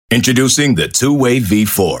Introducing the Two-Way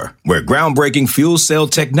V4, where groundbreaking fuel cell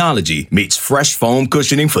technology meets fresh foam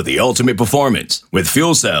cushioning for the ultimate performance. With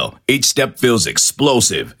Fuel Cell, each step feels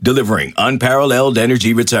explosive, delivering unparalleled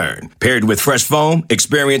energy return. Paired with fresh foam,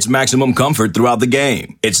 experience maximum comfort throughout the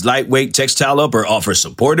game. Its lightweight textile upper offers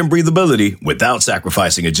support and breathability without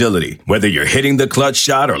sacrificing agility. Whether you're hitting the clutch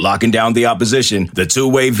shot or locking down the opposition, the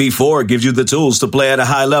Two-Way V4 gives you the tools to play at a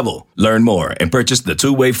high level. Learn more and purchase the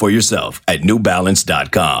Two-Way for yourself at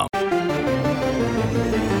newbalance.com.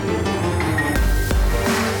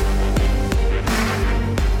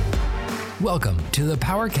 Welcome to the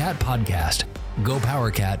PowerCat Podcast,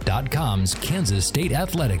 GoPowerCat.com's Kansas State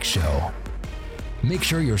Athletics Show. Make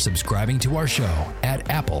sure you're subscribing to our show at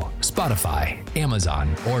Apple, Spotify,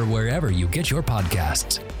 Amazon, or wherever you get your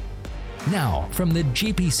podcasts. Now, from the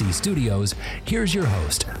GPC studios, here's your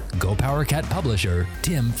host, GoPowerCat publisher,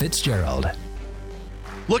 Tim Fitzgerald.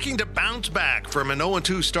 Looking to bounce back from an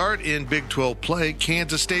 0-2 start in Big 12 play,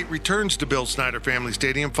 Kansas State returns to Bill Snyder Family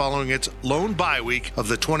Stadium following its lone bye week of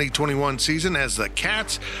the 2021 season as the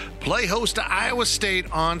Cats play host to Iowa State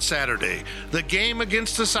on Saturday. The game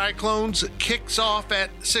against the Cyclones kicks off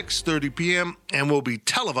at 6:30 p.m. and will be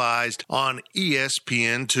televised on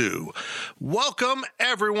ESPN2. Welcome,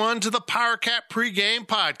 everyone, to the PowerCat pregame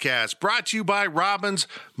podcast, brought to you by Robbins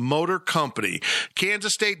Motor Company.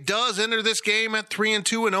 Kansas State does enter this game at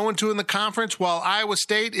 3-2 and 0-2 in the conference, while Iowa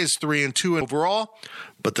State is 3-2 overall.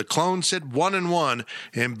 But the Clones sit 1-1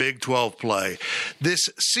 in Big 12 play. This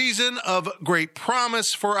season of great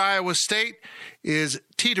promise for Iowa State is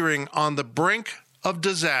teetering on the brink of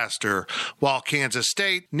disaster, while Kansas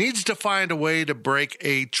State needs to find a way to break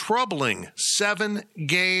a troubling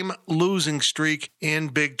 7-game losing streak in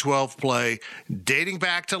Big 12 play, dating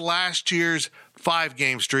back to last year's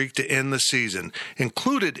 5-game streak to end the season.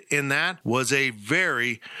 Included in that was a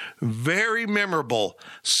very, very memorable,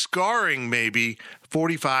 scarring maybe,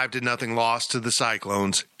 45-0 loss to the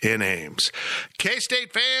Cyclones in Ames.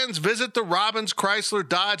 K-State fans, visit the Robbins Chrysler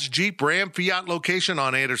Dodge Jeep Ram Fiat location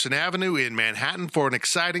on Anderson Avenue in Manhattan for an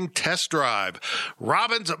exciting test drive.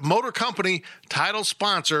 Robbins Motor Company, title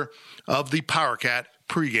sponsor of the PowerCat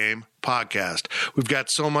pregame podcast. We've got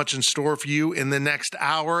so much in store for you in the next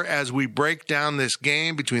hour as we break down this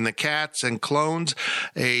game between the Cats and Clones,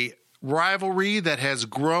 a rivalry that has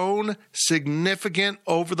grown significant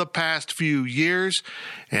over the past few years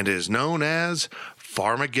and is known as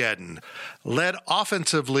Farmageddon. Led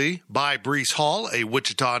offensively by Breece Hall, a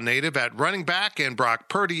Wichita native, at running back, and Brock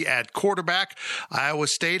Purdy at quarterback, Iowa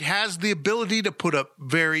State has the ability to put up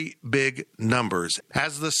very big numbers,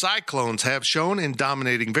 as the Cyclones have shown in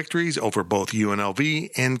dominating victories over both UNLV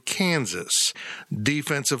and Kansas.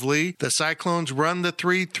 Defensively, the Cyclones run the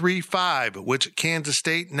 3-3-5, which Kansas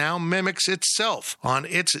State now mimics itself on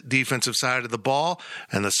its defensive side of the ball,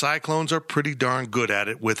 and the Cyclones are pretty darn good at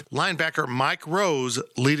it, with linebacker Mike Rose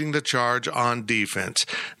leading the charge on defense.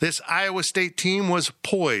 This Iowa State team was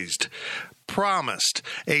poised, promised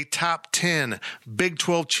a top 10 Big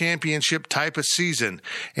 12 championship type of season,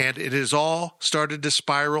 and it has all started to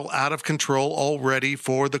spiral out of control already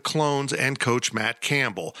for the Clones and coach Matt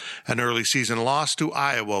Campbell. An early season loss to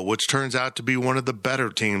Iowa, which turns out to be one of the better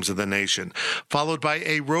teams of the nation, followed by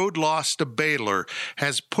a road loss to Baylor,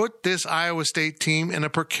 has put this Iowa State team in a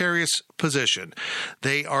precarious position.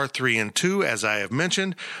 They are 3-2, as I have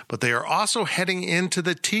mentioned, but they are also heading into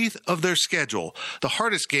the teeth of their schedule. The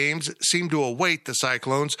hardest games seem to await the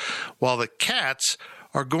Cyclones, while the Cats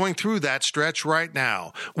are going through that stretch right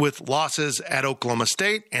now, with losses at Oklahoma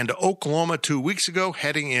State and to Oklahoma 2 weeks ago,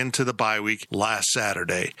 heading into the bye week last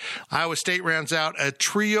Saturday. Iowa State rounds out a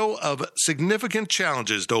trio of significant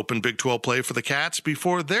challenges to open Big 12 play for the Cats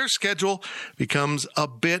before their schedule becomes a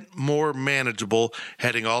bit more manageable,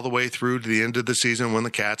 heading all the way through to the end of the season when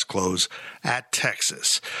the Cats close at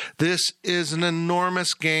Texas. This is an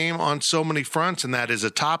enormous game on so many fronts, and that is a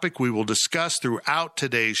topic we will discuss throughout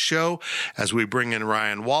today's show as we bring in Ryan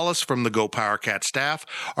Wallace from the Go PowerCat staff.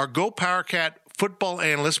 Our Go PowerCat football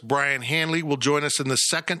analyst Brian Hanley will join us in the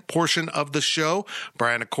second portion of the show.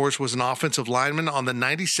 Brian, of course, was an offensive lineman on the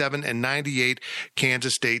 97 and 98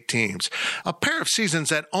 Kansas State teams. A pair of seasons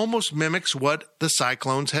that almost mimics what the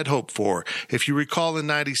Cyclones had hoped for. If you recall, in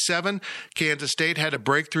 97, Kansas State had a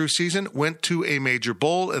breakthrough season, went to a major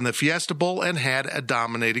bowl in the Fiesta Bowl, and had a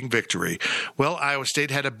dominating victory. Well, Iowa State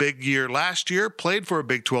had a big year last year, played for a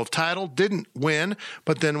Big 12 title, didn't win,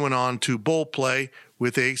 but then went on to bowl play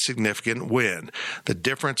with a significant win. The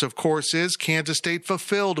difference, of course, is Kansas State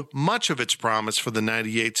fulfilled much of its promise for the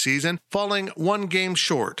 98 season, falling one game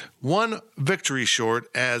short, one victory short,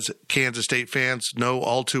 as Kansas State fans know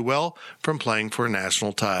all too well from playing for a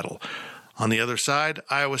national title. On the other side,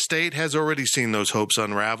 Iowa State has already seen those hopes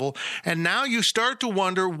unravel, and now you start to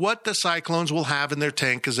wonder what the Cyclones will have in their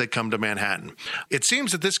tank as they come to Manhattan. It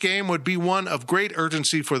seems that this game would be one of great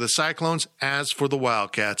urgency for the Cyclones as for the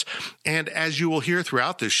Wildcats, and as you will hear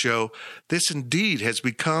throughout this show, this indeed has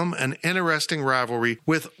become an interesting rivalry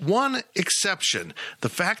with one exception, the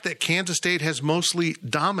fact that Kansas State has mostly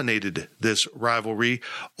dominated this rivalry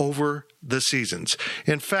over the seasons.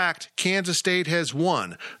 In fact, Kansas State has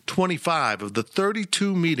won 25 of the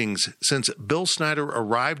 32 meetings since Bill Snyder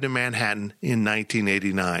arrived in Manhattan in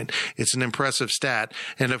 1989. It's an impressive stat.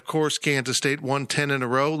 And of course, Kansas State won 10 in a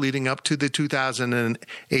row leading up to the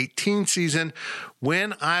 2018 season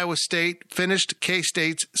when Iowa State finished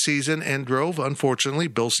K-State's season and drove, unfortunately,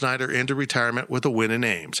 Bill Snyder into retirement with a win in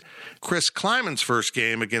Ames. Chris Kleiman's first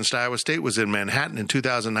game against Iowa State was in Manhattan in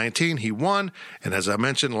 2019. He won, and as I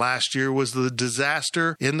mentioned, last year was the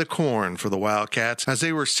disaster in the corn for the Wildcats as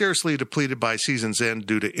they were seriously depleted by season's end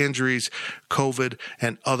due to injuries, COVID,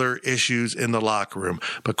 and other issues in the locker room.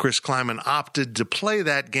 But Chris Kleiman opted to play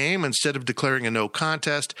that game instead of declaring a no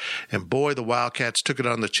contest, and boy, the Wildcats took it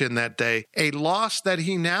on the chin that day. A loss that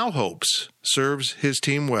he now hopes serves his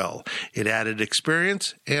team well. It added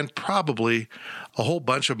experience and probably a whole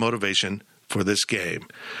bunch of motivation for this game.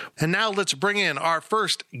 And now let's bring in our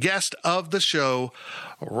first guest of the show,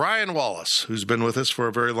 Ryan Wallace, who's been with us for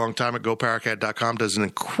a very long time at GoPowerCat.com, does an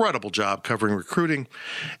incredible job covering recruiting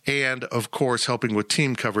and, of course, helping with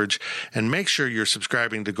team coverage. And make sure you're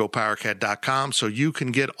subscribing to GoPowerCat.com so you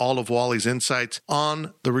can get all of Wally's insights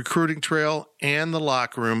on the recruiting trail and the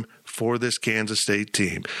locker room for this Kansas State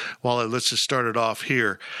team. Wally, let's just start it off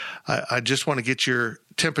here. I just want to get your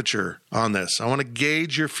temperature on this. I want to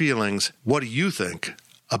gauge your feelings. What do you think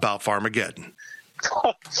about Farmageddon?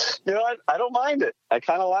 I don't mind it. I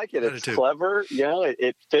kind of like it. It's clever.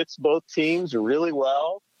 It fits both teams really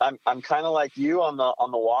well. I'm kind of like you on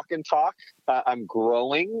the walk and talk. I'm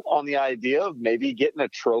growing on the idea of maybe getting a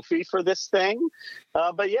trophy for this thing.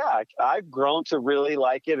 But yeah, I've grown to really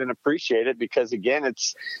like it and appreciate it because, again,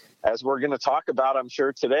 it's, as we're going to talk about, I'm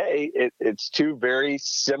sure today, it's two very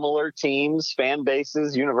similar teams, fan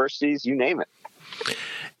bases, universities, you name it.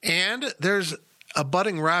 And there's a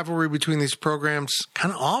budding rivalry between these programs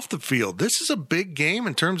kind of off the field. This is a big game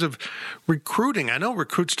in terms of recruiting. I know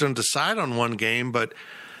recruits don't decide on one game, but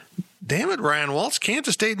damn it, Ryan Waltz,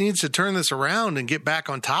 Kansas State needs to turn this around and get back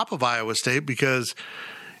on top of Iowa State because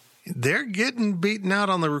they're getting beaten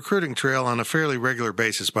out on the recruiting trail on a fairly regular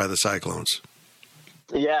basis by the Cyclones.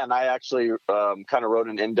 Yeah, and I actually kind of wrote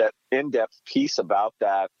an in-depth piece about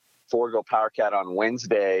that for Go PowerCat on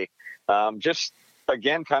Wednesday. Just,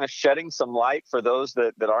 again, kind of shedding some light for those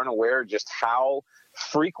that aren't aware just how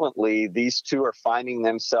frequently these two are finding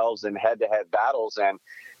themselves in head-to-head battles and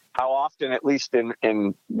how often, at least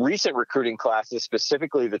in recent recruiting classes,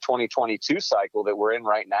 specifically the 2022 cycle that we're in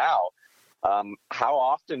right now, how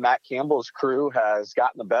often Matt Campbell's crew has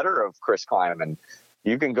gotten the better of Chris Kleiman.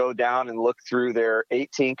 You can go down and look through their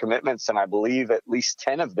 18 commitments, and I believe at least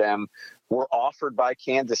 10 of them were offered by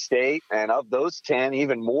Kansas State. And of those 10,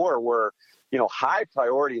 even more were, high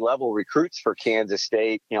priority level recruits for Kansas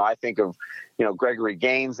State. I think of, Gregory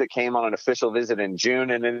Gaines that came on an official visit in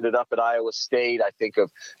June and ended up at Iowa State. I think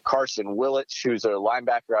of Carson Willich, who's a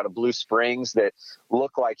linebacker out of Blue Springs that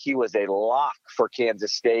looked like he was a lock for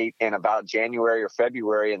Kansas State in about January or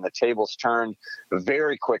February, and the tables turned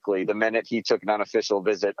very quickly the minute he took an unofficial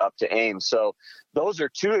visit up to Ames. So those are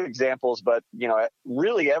two examples, but,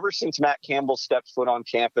 really ever since Matt Campbell stepped foot on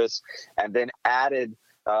campus and then added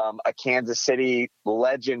a Kansas City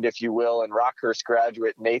legend, if you will, and Rockhurst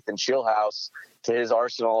graduate Nathan Schillhouse to his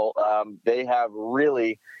arsenal, they have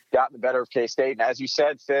really gotten the better of K-State. And as you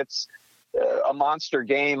said, Fitz, a monster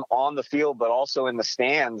game on the field, but also in the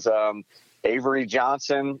stands. Avery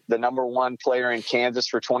Johnson, the number one player in Kansas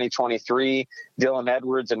for 2023. Dylan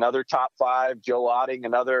Edwards, another top 5. Joe Otting,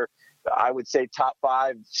 another, I would say, top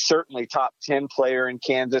 5, certainly top 10 player in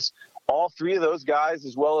Kansas. All three of those guys,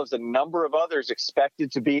 as well as a number of others,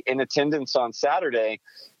 expected to be in attendance on Saturday.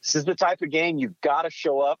 This is the type of game you've got to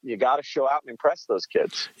show up, you got to show out and impress those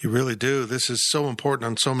kids. You really do. This is so important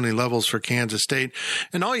on so many levels for Kansas State.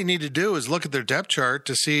 And all you need to do is look at their depth chart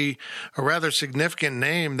to see a rather significant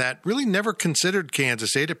name that really never considered Kansas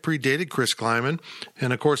State. It predated Chris Kleiman.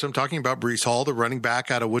 And, of course, I'm talking about Breece Hall, the running back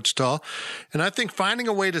out of Wichita. And I think finding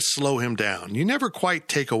a way to slow him down. You never quite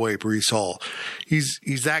take away Breece Hall. He's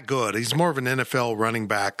that good. He's more of an NFL running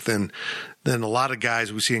back than a lot of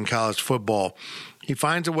guys we see in college football. He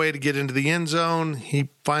finds a way to get into the end zone. He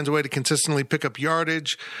finds a way to consistently pick up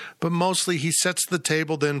yardage, but mostly he sets the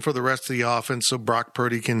table then for the rest of the offense so Brock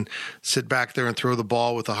Purdy can sit back there and throw the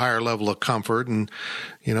ball with a higher level of comfort. And,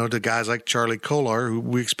 to guys like Charlie Kolar, who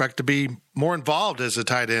we expect to be more involved as a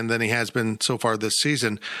tight end than he has been so far this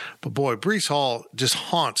season. But boy, Breece Hall just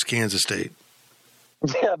haunts Kansas State.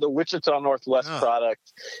 Yeah, the Wichita Northwest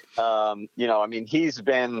product. He's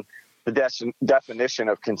been the definition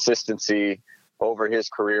of consistency over his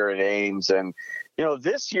career at Ames. And,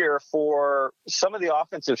 this year, for some of the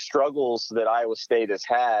offensive struggles that Iowa State has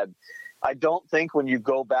had, I don't think when you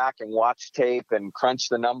go back and watch tape and crunch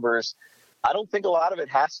the numbers, I don't think a lot of it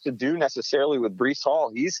has to do necessarily with Breece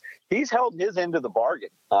Hall. He's held his end of the bargain.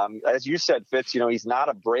 As you said, Fitz, he's not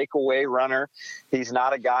a breakaway runner. He's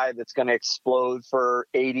not a guy that's going to explode for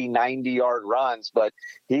 80, 90-yard runs, but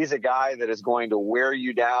he's a guy that is going to wear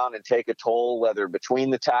you down and take a toll, whether between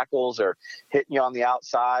the tackles or hitting you on the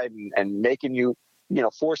outside and making you,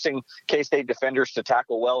 forcing K-State defenders to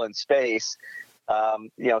tackle well in space.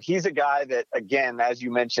 He's a guy that, again, as you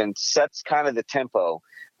mentioned, sets kind of the tempo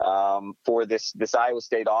for this Iowa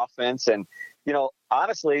State offense. And,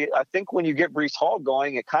 honestly, I think when you get Breece Hall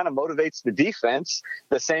going, it kind of motivates the defense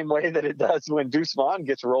the same way that it does when Deuce Vaughn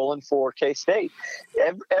gets rolling for K-State.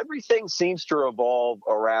 Everything seems to revolve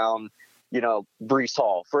around, Breece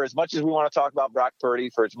Hall. For as much as we want to talk about Brock Purdy,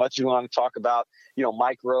 for as much as we want to talk about,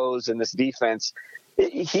 Mike Rose and this defense,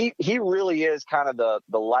 he really is kind of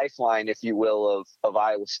the lifeline, if you will, of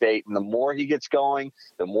Iowa State. And the more he gets going,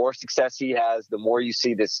 the more success he has, the more you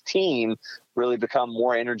see this team really become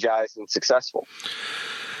more energized and successful.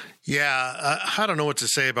 Yeah, I don't know what to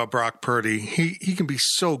say about Brock Purdy. He can be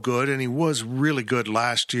so good, and he was really good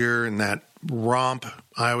last year in that romp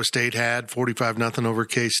Iowa State had, 45-0 over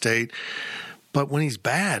K-State. But when he's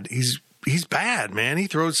bad, he's bad, man. He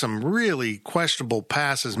throws some really questionable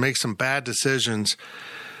passes, makes some bad decisions.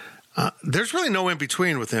 There's really no in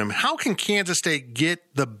between with him. How can Kansas State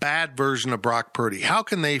get the bad version of Brock Purdy? How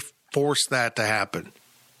can they force that to happen?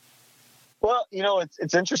 Well,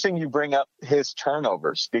 it's interesting you bring up his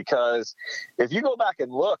turnovers, because if you go back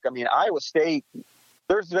and look, Iowa State,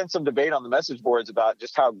 there's been some debate on the message boards about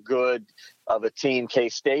just how good of a team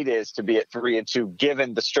K-State is to be at 3-2,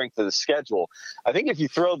 given the strength of the schedule. I think if you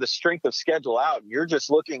throw the strength of schedule out and you're just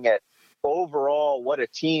looking at overall what a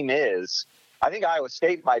team is, I think Iowa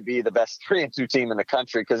State might be the best 3-2 team in the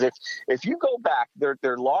country. Because if you go back,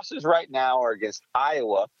 their losses right now are against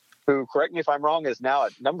Iowa, who, correct me if I'm wrong, is now a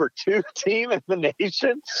number 2 team in the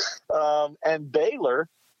nation, and Baylor,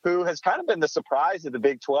 who has kind of been the surprise of the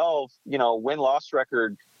Big 12, win-loss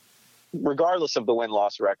record. Regardless of the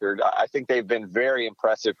win-loss record, I think they've been very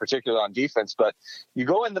impressive, particularly on defense. But you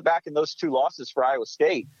go back in those 2 losses for Iowa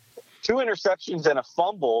State, 2 interceptions and a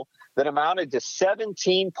fumble that amounted to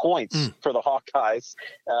 17 points for the Hawkeyes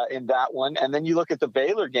in that one. And then you look at the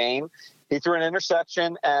Baylor game, he threw an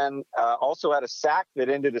interception and also had a sack that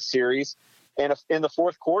ended a series in the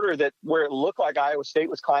fourth quarter where it looked like Iowa State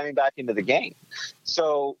was climbing back into the game.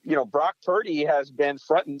 So, Brock Purdy has been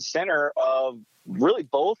front and center of really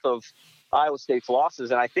both of Iowa State's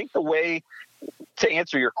losses. And I think the way to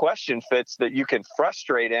answer your question, Fitz, that you can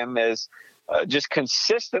frustrate him is just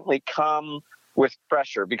consistently come with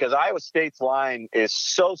pressure, because Iowa State's line is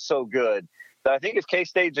so good that I think if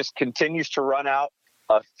K-State just continues to run out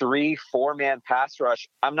a 3-4-man pass rush,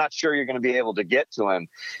 I'm not sure you're going to be able to get to him.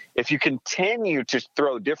 If you continue to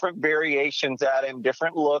throw different variations at him,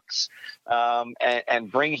 different looks,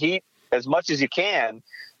 and bring heat as much as you can,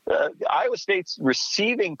 Iowa State's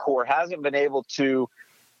receiving core hasn't been able to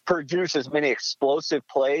produce as many explosive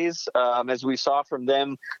plays as we saw from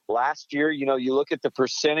them last year. You look at the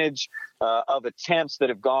percentage of attempts that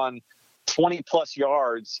have gone 20-plus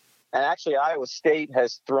yards, and actually Iowa State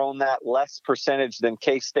has thrown that less percentage than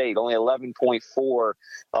K-State, only 11.4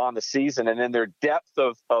 on the season. And then their depth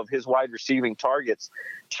of his wide receiving targets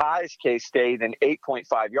ties K-State in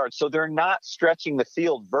 8.5 yards. So they're not stretching the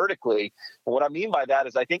field vertically. And what I mean by that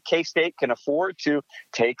is I think K-State can afford to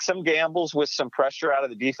take some gambles with some pressure out of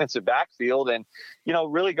the defensive backfield and,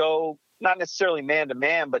 really go not necessarily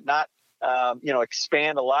man-to-man, but not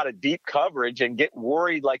expand a lot of deep coverage and get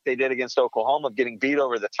worried like they did against Oklahoma of getting beat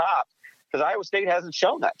over the top, because Iowa State hasn't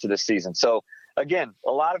shown that to this season. So again,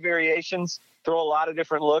 a lot of variations, throw a lot of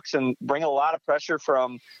different looks and bring a lot of pressure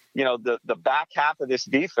from, the back half of this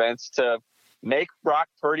defense to make Brock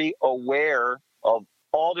Purdy aware of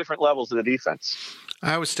all different levels of the defense.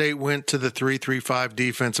 Iowa State went to the 3-3-5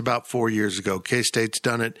 defense about 4 years ago. K-State's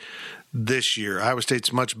done it this year. Iowa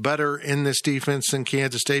State's much better in this defense than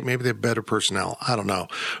Kansas State. Maybe they have better personnel. I don't know.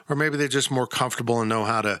 Or maybe they're just more comfortable and know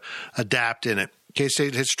how to adapt in it.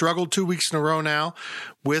 K-State has struggled 2 weeks in a row now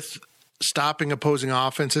with stopping opposing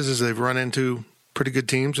offenses as they've run into pretty good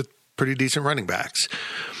teams with pretty decent running backs.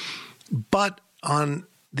 But on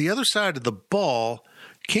the other side of the ball,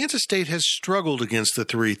 Kansas State has struggled against the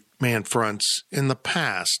three-man fronts in the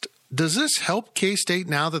past. Does this help K-State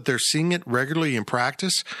now that they're seeing it regularly in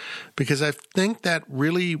practice? Because I think that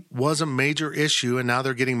really was a major issue, and now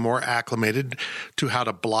they're getting more acclimated to how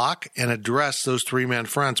to block and address those three-man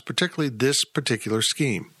fronts, particularly this particular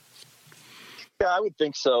scheme. Yeah, I would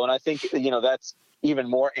think so. And I think, that's even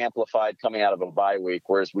more amplified coming out of a bye week,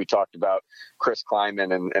 whereas we talked about Chris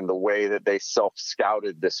Klieman and the way that they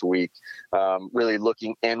self-scouted this week, really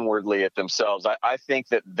looking inwardly at themselves. I think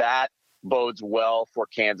that bodes well for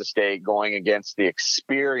Kansas State going against the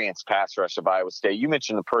experienced pass rush of Iowa State. You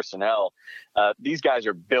mentioned the personnel. These guys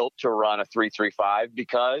are built to run a 3-3-5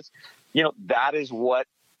 because, that is what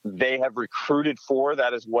they have recruited for.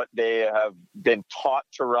 That is what they have been taught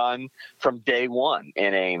to run from day one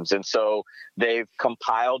in Ames. And so they've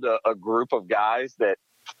compiled a group of guys that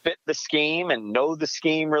fit the scheme and know the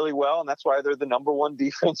scheme really well. And that's why they're the number one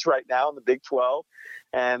defense right now in the Big 12.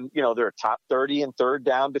 And, they're a top 30 and third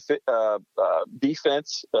down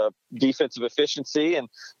defense, defensive efficiency. And,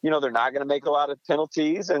 they're not going to make a lot of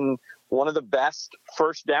penalties. And one of the best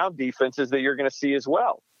first down defenses that you're going to see as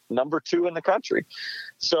well. Number 2 in the country.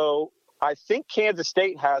 So I think Kansas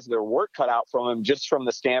State has their work cut out from them just from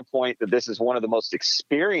the standpoint that this is one of the most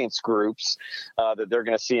experienced groups that they're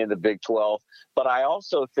going to see in the Big 12. But I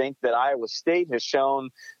also think that Iowa State has shown,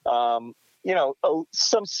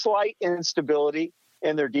 some slight instability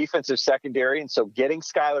in their defensive secondary. And so getting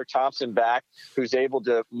Skylar Thompson back, who's able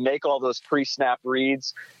to make all those pre-snap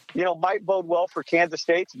reads, might bode well for Kansas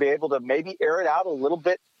State to be able to maybe air it out a little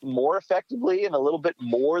bit more effectively and a little bit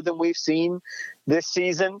more than we've seen this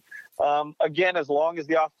season. Again, as long as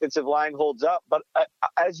the offensive line holds up. But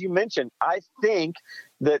as you mentioned, I think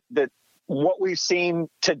that what we've seen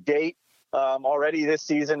to date already this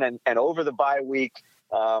season and over the bye week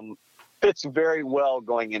fits very well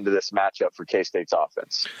going into this matchup for K-State's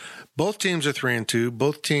offense. Both teams are 3-2.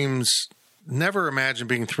 Both teams never imagined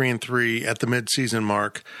being 3-3 at the midseason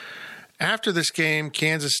mark. After this game,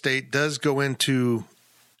 Kansas State does go into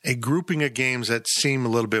a grouping of games that seem a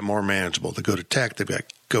little bit more manageable. They go to Tech, they've got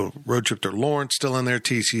go road trip to Lawrence, still in there,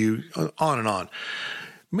 TCU, on and on.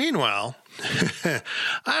 Meanwhile,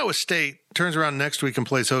 Iowa State turns around next week and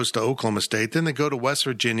plays host to Oklahoma State. Then they go to West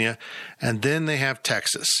Virginia, and then they have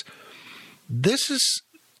Texas. This is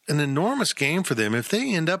an enormous game for them. If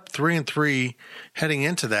they end up 3-3 heading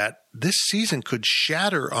into that, this season could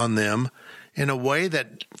shatter on them in a way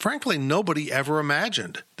that, frankly, nobody ever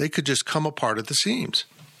imagined. They could just come apart at the seams.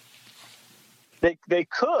 They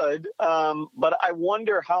could, but I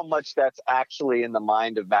wonder how much that's actually in the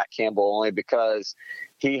mind of Matt Campbell, only because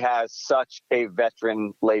he has such a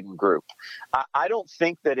veteran-laden group. I don't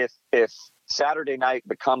think that if Saturday night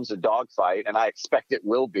becomes a dogfight, and I expect it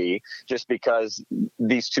will be, just because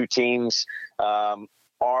these two teams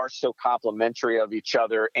are so complimentary of each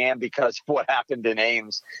other, and because of what happened in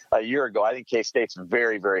Ames a year ago. I think K-State's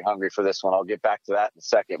very, very hungry for this one. I'll get back to that in a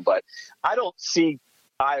second, but I don't see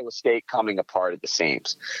Iowa State coming apart at the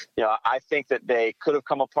seams. I think that they could have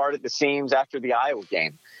come apart at the seams after the Iowa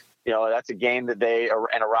game. That's a game that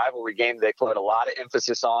and a rivalry game they put a lot of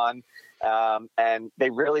emphasis on. And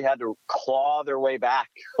they really had to claw their way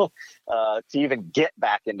back to even get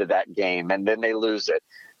back into that game. And then they lose it.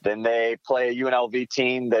 Then they play a UNLV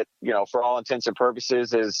team that, for all intents and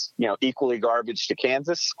purposes is, equally garbage to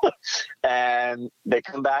Kansas. And they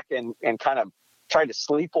come back and kind of tried to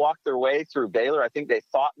sleepwalk their way through Baylor. I think they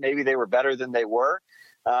thought maybe they were better than they were,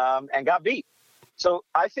 and got beat. So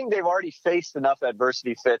I think they've already faced enough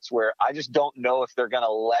adversity, Fitz, where I just don't know if they're going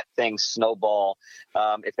to let things snowball.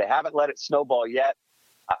 If they haven't let it snowball yet,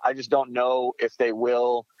 I just don't know if they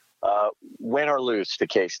will win or lose to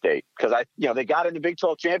K-State, because they got in the Big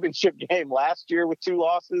 12 championship game last year with 2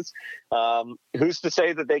 losses. Who's to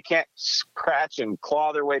say that they can't scratch and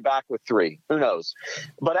claw their way back with 3? Who knows?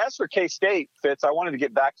 But as for K-State, Fitz, I wanted to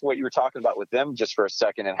get back to what you were talking about with them just for a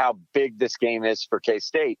second and how big this game is for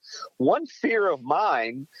K-State. One fear of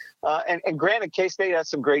mine, and granted, K-State has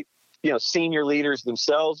some great senior leaders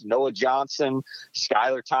themselves, Noah Johnson,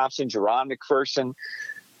 Skylar Thompson, Jerron McPherson,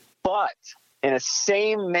 but in the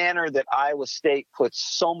same manner that Iowa State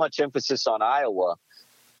puts so much emphasis on Iowa,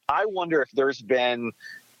 I wonder if there's been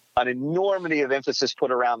an enormity of emphasis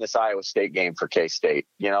put around this Iowa State game for K-State.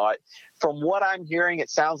 From what I'm hearing, it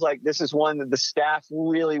sounds like this is one that the staff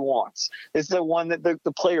really wants. This is the one that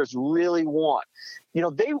the players really want.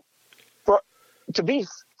 To be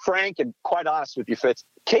frank and quite honest with you, Fitz,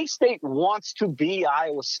 K-State wants to be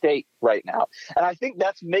Iowa State right now. And I think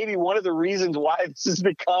that's maybe one of the reasons why this has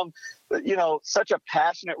become, such a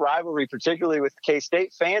passionate rivalry, particularly with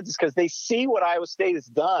K-State fans, is because they see what Iowa State has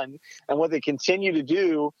done and what they continue to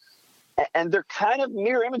do. And they're kind of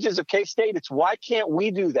mirror images of K-State. It's why can't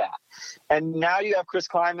we do that? And now you have Chris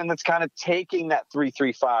Klieman that's kind of taking that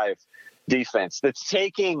 3-3-5 defense, that's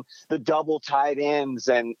taking the double tight ends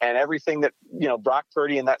and everything that, Brock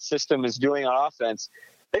Purdy and that system is doing on offense.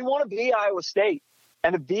 They want to be Iowa State.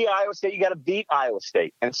 And to be Iowa State, you got to beat Iowa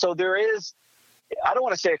State. And so there is, I don't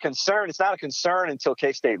want to say a concern. It's not a concern until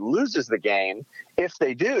K-State loses the game, if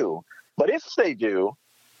they do. But if they do,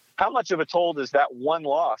 how much of a toll does that one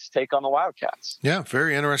loss take on the Wildcats? Yeah,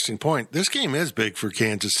 very interesting point. This game is big for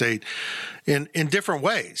Kansas State in different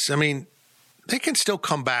ways. I mean, they can still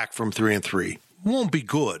come back from 3-3. Won't be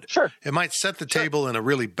good. Sure. It might set the table in a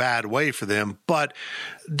really bad way for them, but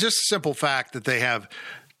just the simple fact that they have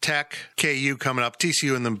Tech, KU coming up,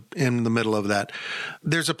 TCU in the middle of that,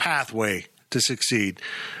 there's a pathway to succeed.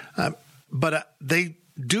 But they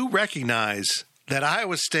do recognize that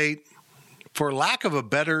Iowa State, for lack of a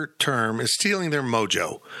better term, is stealing their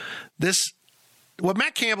mojo. What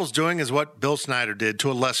Matt Campbell's doing is what Bill Snyder did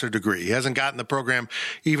to a lesser degree. He hasn't gotten the program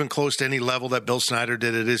even close to any level that Bill Snyder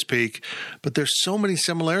did at his peak. But there's so many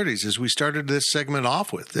similarities, as we started this segment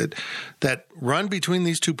off with, that run between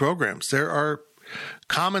these two programs. There are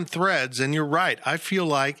common threads, and you're right. I feel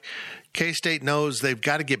like K-State knows they've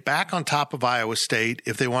got to get back on top of Iowa State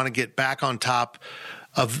if they want to get back on top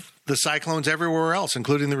of the Cyclones everywhere else,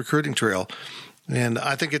 including the recruiting trail. And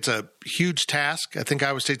I think it's a huge task. I think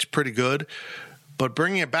Iowa State's pretty good. But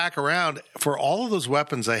bringing it back around, for all of those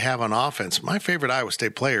weapons they have on offense, my favorite Iowa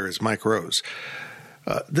State player is Mike Rose.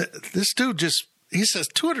 This dude he's a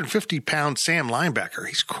 250-pound Sam linebacker.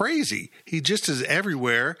 He's crazy. He just is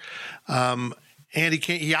everywhere. And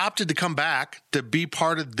he opted to come back to be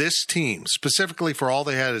part of this team, specifically for all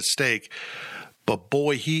they had at stake. But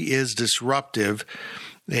boy, he is disruptive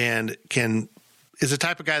and is the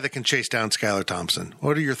type of guy that can chase down Skylar Thompson.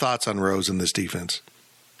 What are your thoughts on Rose in this defense?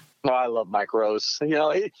 Oh, I love Mike Rose.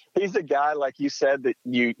 He's a guy, like you said, that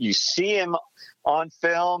you see him on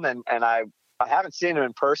film, and I haven't seen him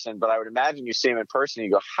in person, but I would imagine you see him in person,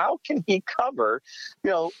 and you go, how can he cover,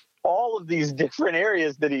 all of these different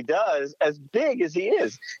areas that he does as big as he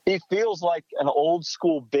is? He feels like an old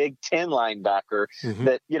school Big Ten linebacker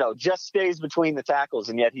that, just stays between the tackles,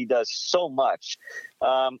 and yet he does so much.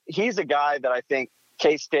 He's a guy that I think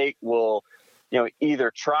K-State will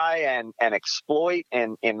either try and exploit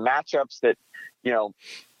in matchups that,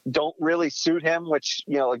 don't really suit him, which,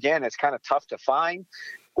 again, it's kind of tough to find,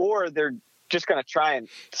 or they're just going to try and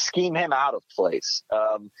scheme him out of place.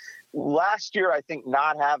 Last year, I think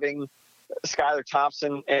not having Skylar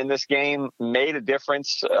Thompson in this game made a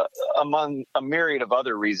difference among a myriad of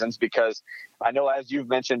other reasons, because I know, as you've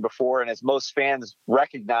mentioned before, and as most fans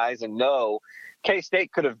recognize and know,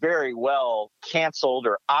 K-State could have very well canceled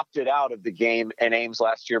or opted out of the game in Ames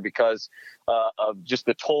last year because of just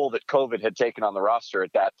the toll that COVID had taken on the roster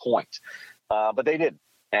at that point. But they didn't.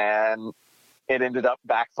 And it ended up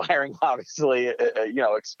backfiring, obviously.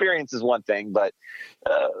 Experience is one thing, but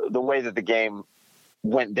the way that the game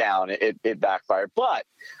went down, it backfired. But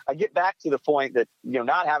I get back to the point that,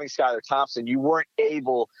 not having Skylar Thompson, you weren't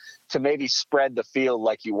able to maybe spread the field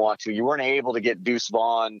like you want to. You weren't able to get Deuce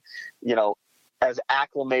Vaughn, as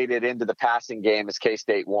acclimated into the passing game as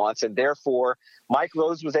K-State wants. And therefore, Mike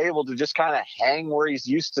Rose was able to just kind of hang where he's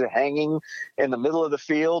used to hanging in the middle of the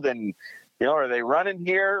field. And, are they running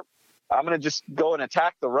here? I'm going to just go and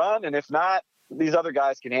attack the run. And if not, these other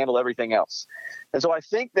guys can handle everything else. And so I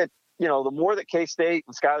think that, the more that K-State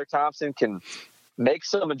and Skylar Thompson can make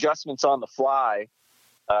some adjustments on the fly,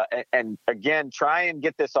 and again, try and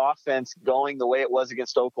get this offense going the way it was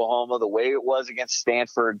against Oklahoma, the way it was against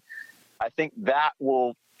Stanford, I think that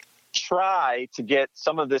will try to get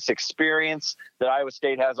some of this experience that Iowa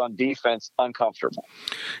State has on defense uncomfortable.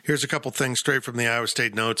 Here's a couple things straight from the Iowa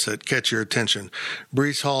State notes that catch your attention.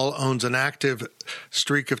 Breece Hall owns an active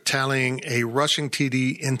streak of tallying a rushing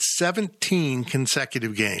TD in 17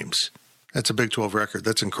 consecutive games. That's a Big 12 record.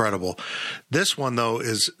 That's incredible. This one, though,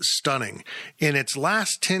 is stunning. In its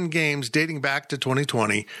last 10 games dating back to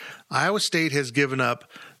 2020, Iowa State has given up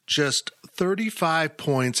just 35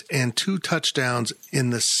 points and 2 touchdowns in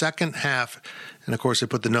the second half And, of course, they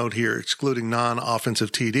put the note here, excluding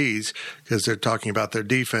non-offensive TDs, because they're talking about their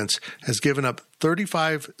defense, has given up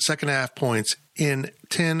 35 second-half points in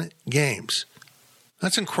 10 games.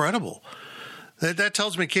 That's incredible. That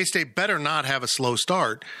tells me K-State better not have a slow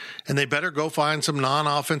start, and they better go find some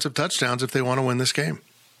non-offensive touchdowns if they want to win this game.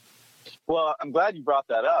 Well, I'm glad you brought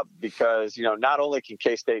that up because, not only can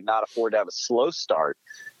K-State not afford to have a slow start,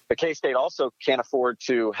 but K-State also can't afford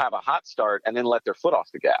to have a hot start and then let their foot off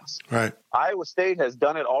the gas. Right. Iowa State has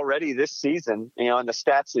done it already this season, and the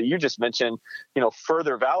stats that you just mentioned,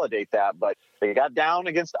 further validate that. But they got down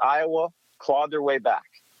against Iowa, clawed their way back.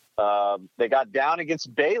 They got down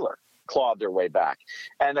against Baylor, clawed their way back.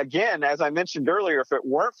 And again, as I mentioned earlier, if it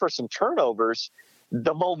weren't for some turnovers,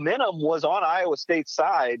 the momentum was on Iowa State's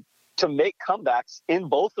side to make comebacks in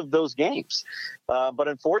both of those games. But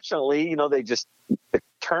unfortunately, the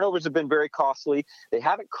turnovers have been very costly. They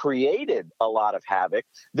haven't created a lot of havoc.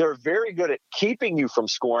 They're very good at keeping you from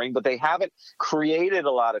scoring, but they haven't created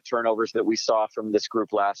a lot of turnovers that we saw from this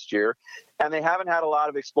group last year. And they haven't had a lot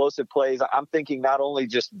of explosive plays. I'm thinking not only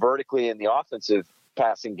just vertically in the offensive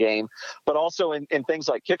passing game, but also in things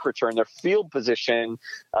like kick return. Their field position,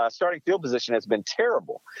 starting field position has been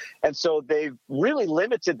terrible. And so they've really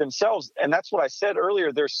limited themselves. And that's what I said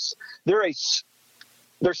earlier. They're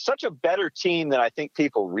such a better team than I think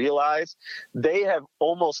people realize. They have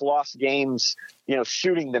almost lost games,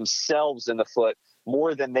 shooting themselves in the foot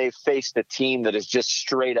more than they've faced a team that has just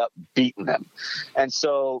straight up beaten them. And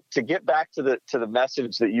so to get back to the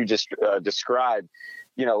message that you just described,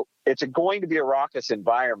 it's going to be a raucous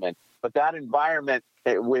environment, but that environment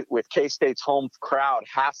with K-State's home crowd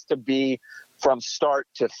has to be from start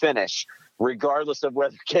to finish, regardless of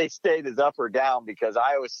whether K-State is up or down, because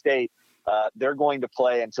Iowa State, they're going to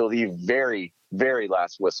play until the very, very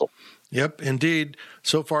last whistle. Yep, indeed.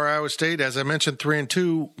 So far, Iowa State, as I mentioned,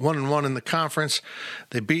 3-2, 1-1 in the conference.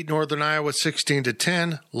 They beat Northern Iowa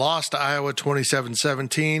 16-10, lost to Iowa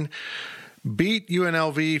 27-17, beat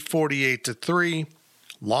UNLV 48-3,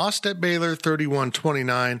 lost at Baylor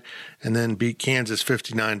 31-29, and then beat Kansas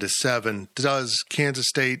 59-7. Does Kansas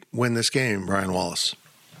State win this game, Ryan Wallace?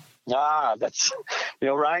 That's,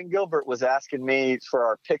 Ryan Gilbert was asking me for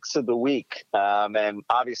our picks of the week. And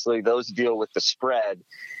obviously those deal with the spread.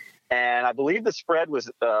 And I believe the spread was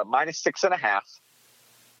 -6.5.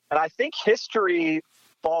 And I think history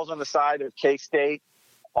falls on the side of K-State,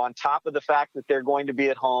 on top of the fact that they're going to be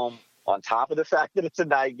at home, on top of the fact that it's a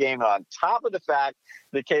night game, and on top of the fact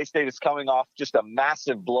that K-State is coming off just a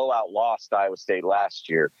massive blowout loss to Iowa State last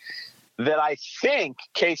year, that I think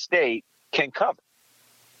K-State can cover.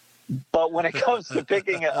 But when it comes to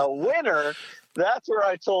picking a winner, that's where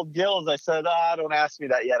I told Gills, I said, don't ask me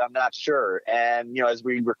that yet. I'm not sure. And, as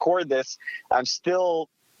we record this, I'm still,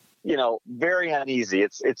 very uneasy.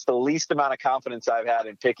 It's the least amount of confidence I've had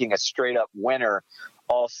in picking a straight up winner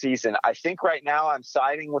all season. I think right now I'm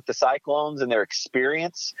siding with the Cyclones and their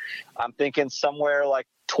experience. I'm thinking somewhere like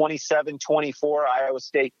 27-24, Iowa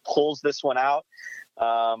State pulls this one out.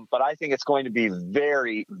 But I think it's going to be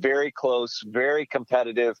very, very close, very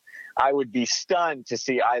competitive. I would be stunned to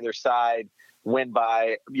see either side win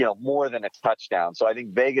by, more than a touchdown. So I think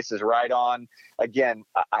Vegas is right on. Again,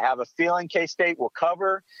 I have a feeling K-State will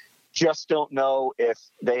cover. Just don't know if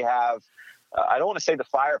they have, I don't want to say the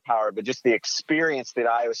firepower, but just the experience that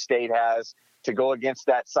Iowa State has to go against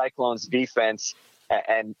that Cyclones defense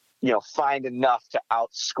and find enough to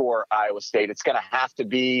outscore Iowa State. It's going to have to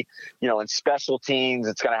be, in special teams.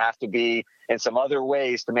 It's going to have to be in some other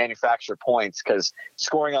ways to manufacture points, because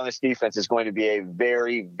scoring on this defense is going to be a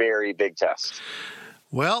very, very big test.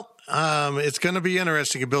 Well, it's going to be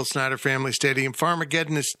interesting at Bill Snyder Family Stadium.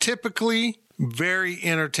 Farmageddon is typically very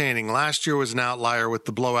entertaining. Last year was an outlier with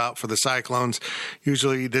the blowout for the Cyclones.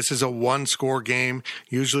 Usually this is a one-score game.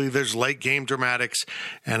 Usually there's late game dramatics,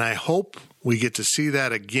 and I hope we get to see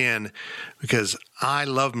that again, because I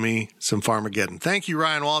love me some Farmageddon. Thank you,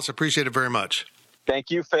 Ryan Wallace. I appreciate it very much.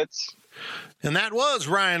 Thank you, Fitz. And that was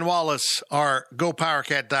Ryan Wallace, our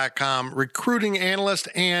GoPowerCat.com recruiting analyst,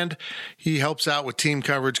 and he helps out with team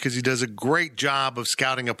coverage because he does a great job of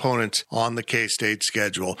scouting opponents on the K-State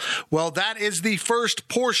schedule. Well, that is the first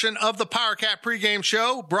portion of the PowerCat pregame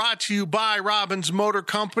show, brought to you by Robbins Motor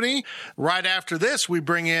Company. Right after this, we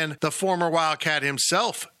bring in the former Wildcat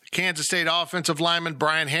himself, Kansas State offensive lineman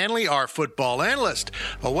Brian Hanley, our football analyst,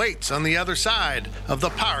 awaits on the other side of the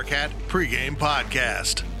PowerCat pregame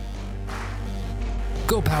podcast.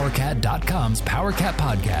 GoPowerCat.com's PowerCat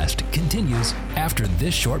podcast continues after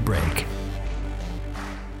this short break.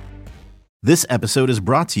 This episode is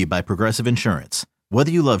brought to you by Progressive Insurance.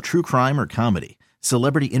 Whether you love true crime or comedy,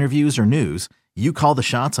 celebrity interviews or news, You call the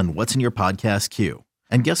shots on what's in your podcast queue.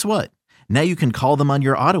 And guess what? Now you can call them on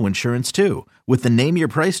your auto insurance too with the Name Your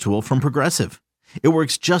Price tool from Progressive. It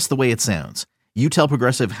works just the way it sounds. You tell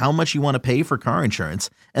Progressive how much you want to pay for car insurance,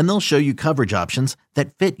 and they'll show you coverage options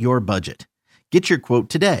that fit your budget. Get your quote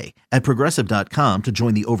today at Progressive.com to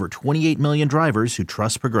join the over 28 million drivers who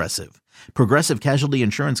trust Progressive. Progressive Casualty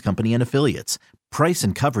Insurance Company and Affiliates. Price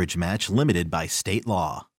and coverage match limited by state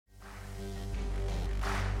law.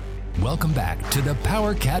 Welcome back to the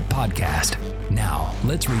Power Cat Podcast. Now,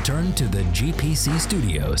 let's return to the GPC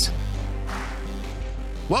studios.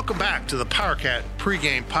 Welcome back to the PowerCat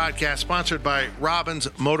pregame podcast sponsored by Robbins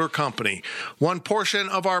Motor Company. One portion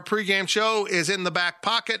of our pregame show is in the back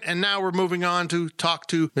pocket, and now we're moving on to talk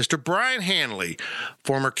to Mr. Brian Hanley,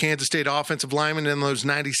 former Kansas State offensive lineman in those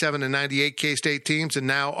 97 and 98 K-State teams, and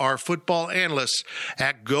now our football analyst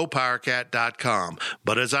at GoPowerCat.com.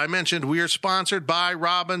 But as I mentioned, we are sponsored by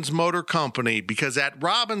Robbins Motor Company because at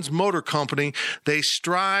Robbins Motor Company, they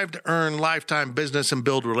strive to earn lifetime business and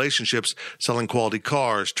build relationships selling quality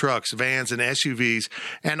cars, trucks, vans, and SUVs,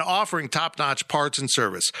 and offering top-notch parts and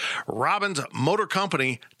service. Robbins Motor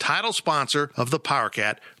Company, title sponsor of the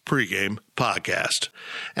PowerCat pregame podcast.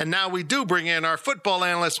 And now we do bring in our football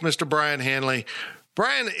analyst, Mr. Brian Hanley.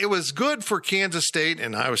 Brian, it was good for Kansas State,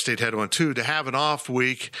 and Iowa State had one too, to have an off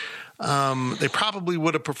week. They probably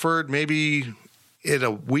would have preferred maybe it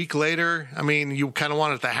a week later. I mean, you kind of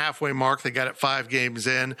want it at the halfway mark. They got it 5 games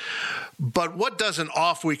in. But what does an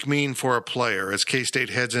off week mean for a player as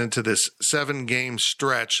K-State heads into this 7-game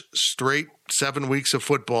stretch, straight 7 weeks of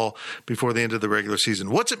football before the end of the regular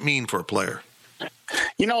season? What's it mean for a player?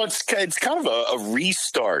 You know, it's kind of a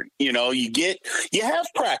restart. You know, you have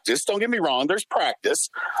practice. Don't get me wrong. There's practice,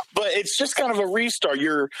 but it's just kind of a restart.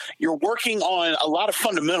 You're working on a lot of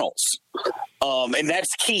fundamentals. And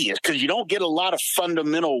that's key because you don't get a lot of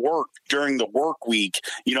fundamental work during the work week,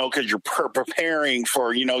 you know, because you're preparing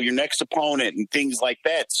for, you know, your next opponent and things like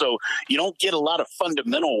that. So you don't get a lot of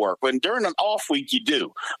fundamental work. When during an off week, you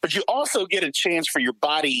do. But you also get a chance for your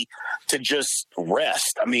body to just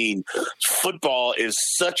rest. I mean, football is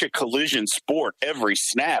such a collision sport every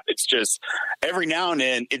snap. It's just every now and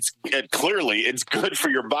then it's good for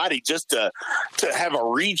your body just to have a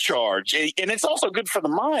recharge. And it's also good for the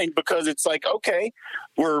mind because it's like, okay,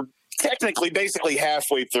 we're technically basically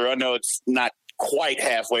halfway through. I know it's not quite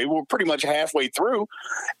halfway. We're pretty much halfway through.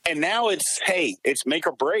 And now it's make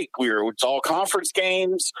or break. It's all conference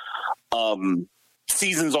games.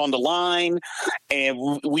 Season's on the line,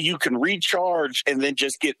 and you can recharge and then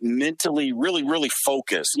just get mentally really, really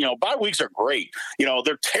focused. You know, bye weeks are great. You know,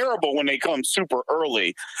 they're terrible when they come super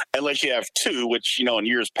early, unless you have 2, which, you know, in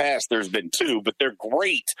years past there's been 2, but they're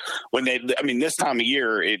great when this time of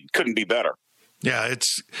year, it couldn't be better. Yeah,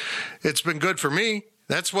 it's been good for me.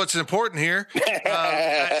 That's what's important here. And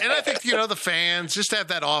I think, you know, the fans just have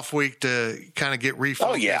that off week to kind of get refocused.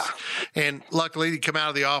 Oh, yeah. And luckily, you come out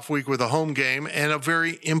of the off week with a home game and a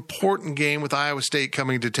very important game with Iowa State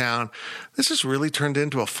coming to town. This has really turned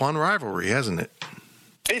into a fun rivalry, hasn't it?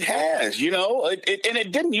 It has, you know, and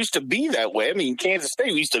it didn't used to be that way. I mean, Kansas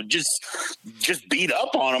State, we used to just beat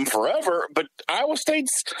up on them forever. But Iowa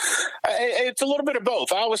State's, it's a little bit of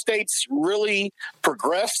both. Iowa State's really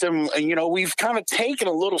progressed, and you know, we've kind of taken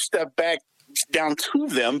a little step back down to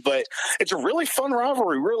them. But it's a really fun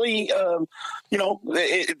rivalry, really, you know,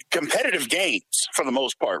 competitive games for the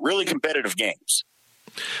most part, really competitive games.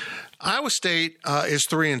 Iowa State is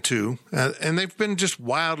 3-2, and they've been just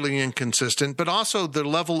wildly inconsistent, but also the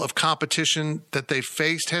level of competition that they've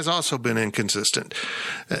faced has also been inconsistent.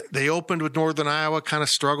 They opened with Northern Iowa, kind of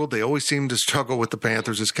struggled. They always seem to struggle with the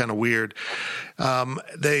Panthers. It's kind of weird.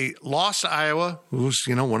 They lost to Iowa, who's,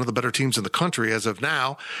 you know, one of the better teams in the country as of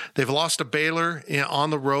now. They've lost to Baylor on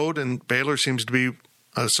the road, and Baylor seems to be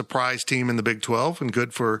a surprise team in the Big 12, and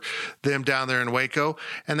good for them down there in Waco.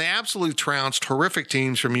 And they absolutely trounced horrific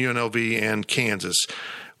teams from UNLV and Kansas,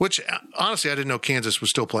 which honestly, I didn't know Kansas was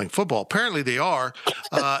still playing football. Apparently they are,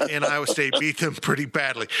 and Iowa State beat them pretty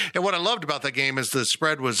badly. And what I loved about that game is the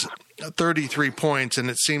spread was 33 points, and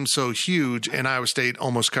it seemed so huge, and Iowa State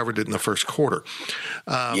almost covered it in the first quarter.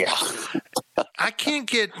 I can't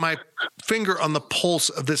get my finger on the pulse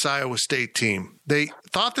of this Iowa State team. They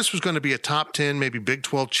thought this was going to be a top 10, maybe Big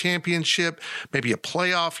 12 championship, maybe a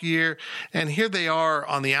playoff year. And here they are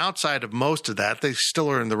on the outside of most of that. They still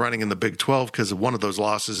are in the running in the Big 12 because one of those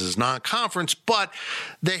losses is non-conference, but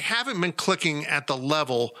they haven't been clicking at the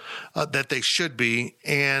level that they should be.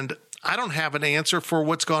 And I don't have an answer for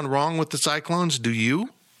what's gone wrong with the Cyclones. Do you?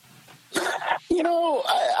 You know,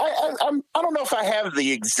 I don't know if I have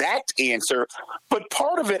the exact answer, but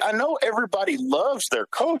part of it, I know everybody loves their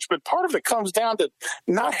coach, but part of it comes down to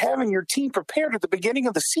not having your team prepared at the beginning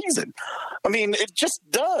of the season. I mean, it just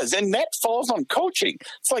does, and that falls on coaching.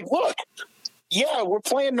 It's like, look, yeah, we're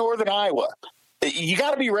playing Northern Iowa. You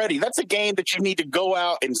got to be ready. That's a game that you need to go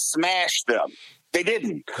out and smash them. They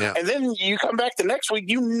didn't. Yeah. And then you come back the next week,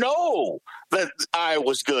 you know that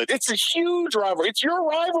Iowa's good. It's a huge rivalry. It's your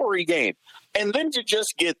rivalry game. And then to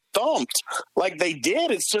just get thumped like they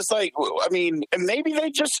did, it's just like, I mean, and maybe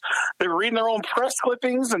they're reading their own press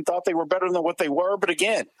clippings and thought they were better than what they were. But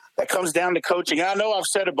again, that comes down to coaching. I know I've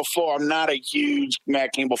said it before. I'm not a huge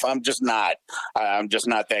Matt Campbell fan. I'm just not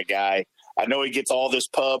that guy. I know he gets all this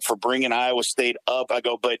pub for bringing Iowa State up. I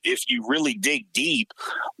go, but if you really dig deep,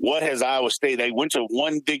 what has Iowa State? They went to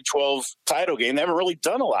one Big 12 title game. They haven't really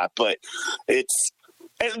done a lot, but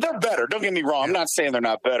they're better. Don't get me wrong. I'm not saying they're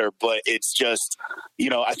not better, but it's just,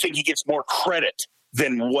 I think he gets more credit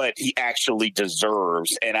than what he actually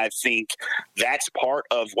deserves. And I think that's part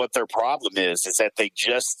of what their problem is that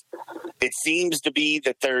it seems to be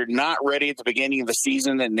that they're not ready at the beginning of the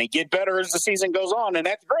season, and they get better as the season goes on, and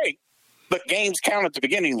that's great. But games count at the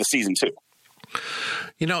beginning of the season, too.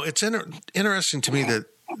 It's interesting to me that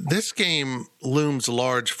this game looms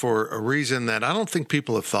large for a reason that I don't think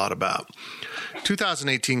people have thought about.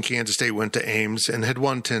 2018, Kansas State went to Ames and had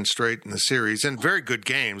won 10 straight in the series, and very good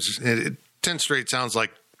games. 10 straight sounds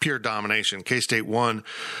like pure domination. K-State won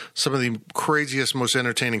some of the craziest, most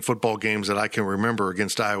entertaining football games that I can remember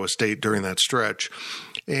against Iowa State during that stretch.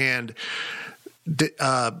 And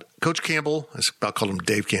Coach Campbell, I'll call him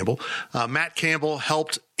Dave Campbell, Matt Campbell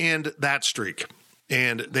helped end that streak.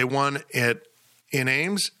 And they won in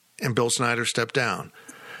Ames, and Bill Snyder stepped down.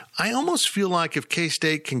 I almost feel like if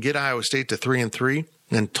K-State can get Iowa State to 3-3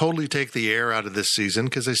 and totally take the air out of this season,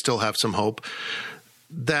 because they still have some hope,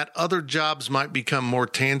 that other jobs might become more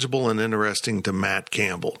tangible and interesting to Matt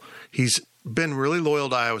Campbell. He's been really loyal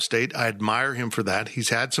to Iowa State. I admire him for that. He's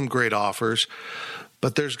had some great offers.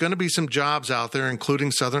 But there's going to be some jobs out there,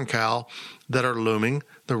 including Southern Cal, that are looming.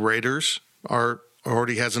 The Raiders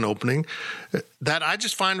already has an opening that I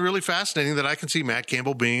just find really fascinating, that I can see Matt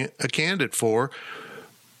Campbell being a candidate for.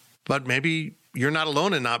 But maybe you're not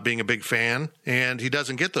alone in not being a big fan, and he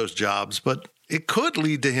doesn't get those jobs. But it could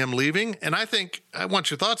lead to him leaving. And I want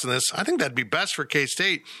your thoughts on this. I think that'd be best for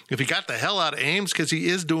K-State if he got the hell out of Ames, because he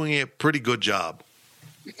is doing a pretty good job.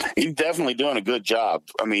 He's definitely doing a good job.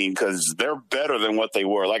 I mean, because they're better than what they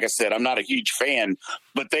were. Like I said, I'm not a huge fan,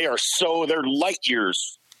 but they're light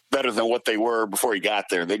years better than what they were before he got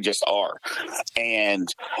there. They just are. And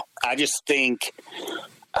I just think,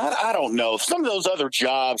 I don't know, some of those other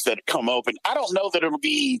jobs that come open, I don't know that it'll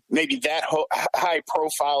be maybe that high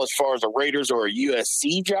profile as far as a Raiders or a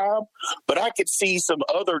USC job, but I could see some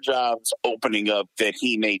other jobs opening up that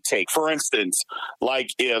he may take. For instance,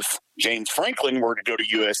 like if James Franklin were to go to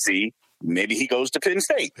USC, maybe he goes to Penn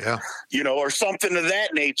State, or something of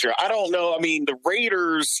that nature. I don't know. I mean, the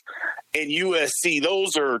Raiders and USC,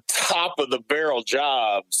 those are top of the barrel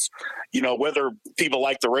jobs, whether people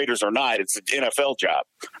like the Raiders or not, it's an NFL job.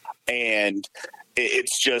 And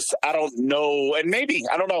it's just, I don't know. And maybe,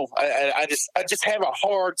 I don't know. I just have a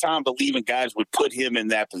hard time believing guys would put him in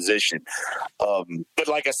that position. But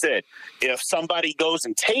like I said, if somebody goes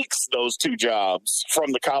and takes those two jobs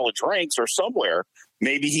from the college ranks or somewhere,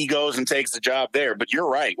 maybe he goes and takes the job there. But you're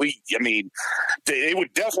right. It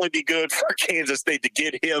would definitely be good for Kansas State to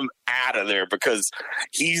get him out of there, because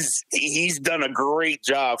he's done a great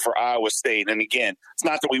job for Iowa State. And again, it's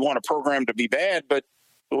not that we want a program to be bad, but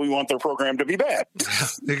we want their program to be bad.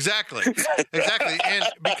 Exactly. And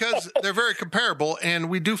because they're very comparable, and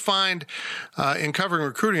we do find in covering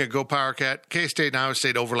recruiting at Go PowerCat, K-State and Iowa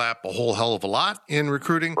State overlap a whole hell of a lot in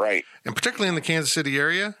recruiting. Right. And particularly in the Kansas City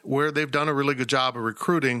area, where they've done a really good job of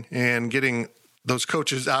recruiting, and getting those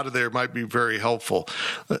coaches out of there might be very helpful.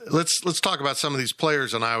 Let's talk about some of these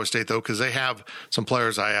players on Iowa State, though, because they have some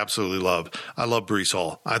players I absolutely love. I love Breece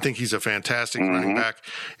Hall. I think he's a fantastic running back.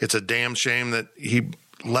 It's a damn shame that he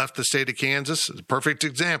left the state of Kansas. It's a perfect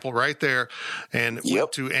example right there, and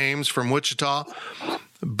went to Ames from Wichita.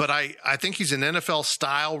 But I think he's an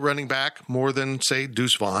NFL-style running back more than, say,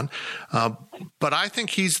 Deuce Vaughn. But I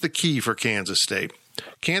think he's the key for Kansas State.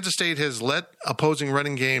 Kansas State has let opposing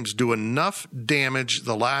running games do enough damage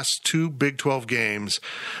the last two Big 12 games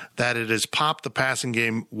that it has popped the passing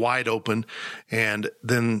game wide open, and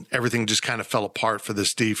then everything just kind of fell apart for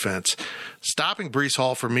this defense. Stopping Breece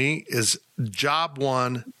Hall for me is job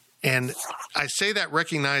one And I say that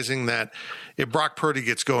recognizing that if Brock Purdy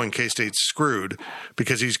gets going, K-State's screwed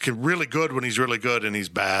because he's really good when he's really good and he's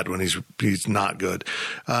bad when he's not good.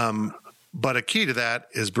 But a key to that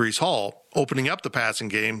is Breece Hall opening up the passing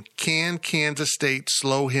game. Can Kansas State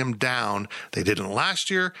slow him down? They didn't last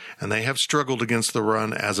year, and they have struggled against the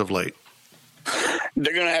run as of late.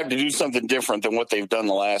 They're going to have to do something different than what they've done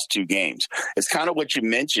the last two games. It's kind of what you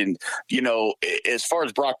mentioned. As far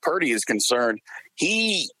as Brock Purdy is concerned,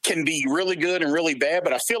 he can be really good and really bad,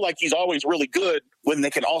 but I feel like he's always really good when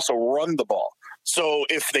they can also run the ball. So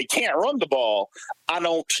if they can't run the ball, I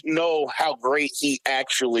don't know how great he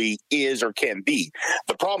actually is or can be.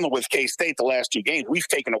 The problem with K-State the last two games, we've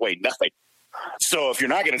taken away nothing. So if you're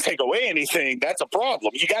not going to take away anything, that's a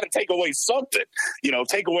problem. You got to take away something,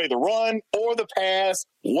 take away the run or the pass,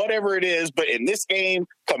 whatever it is. But in this game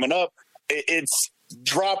coming up, it's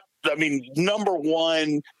dropped. I mean, number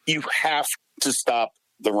one, you have to stop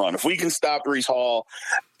the run. If we can stop Breece Hall,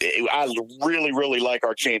 I really, really like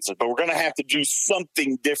our chances. But we're going to have to do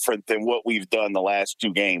something different than what we've done the last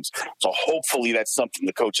two games. So hopefully that's something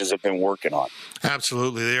the coaches have been working on.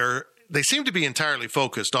 Absolutely. They seem to be entirely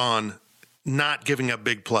focused on not giving up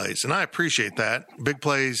big plays. And I appreciate that. Big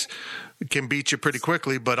plays can beat you pretty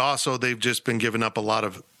quickly, but also they've just been giving up a lot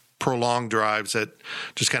of prolonged drives that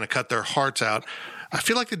just kind of cut their hearts out. I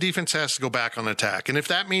feel like the defense has to go back on attack. And if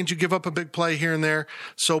that means you give up a big play here and there,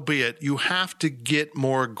 so be it. You have to get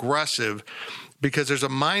more aggressive because there's a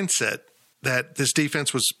mindset that this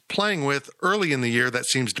defense was playing with early in the year that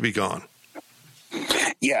seems to be gone.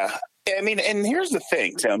 Yeah. I mean, and here's the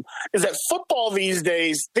thing, Tim, is that football these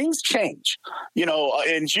days, things change, and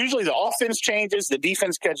it's usually the offense changes, the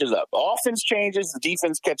defense catches up. The offense changes, the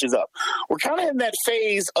defense catches up. We're kind of in that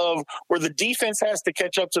phase of where the defense has to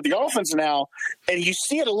catch up to the offense now, and you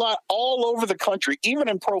see it a lot all over the country, even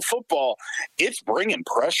in pro football. It's bringing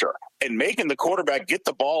pressure and making the quarterback get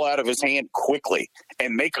the ball out of his hand quickly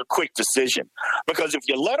and make a quick decision. Because if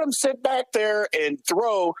you let him sit back there and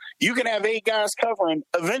throw, you can have 8 guys covering.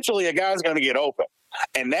 Eventually, a guy's going to get open.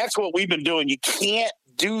 And that's what we've been doing. You can't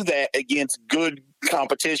do that against good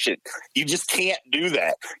competition. You just can't do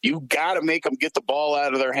that. You got to make them get the ball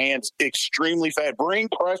out of their hands extremely fast. Bring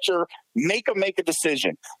pressure, make them make a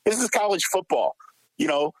decision. This is college football,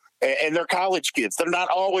 and they're college kids. They're not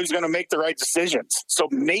always going to make the right decisions. So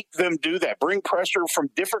make them do that. Bring pressure from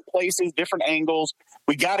different places, different angles.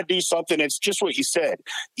 We got to do something. It's just what you said.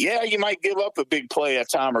 Yeah, you might give up a big play a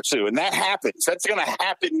time or two, and that happens. That's going to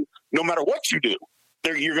happen no matter what you do.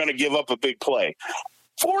 You're going to give up a big play.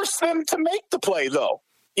 Force them to make the play, though.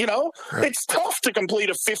 Right. It's tough to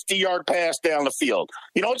complete a 50-yard pass down the field.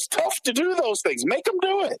 It's tough to do those things. Make them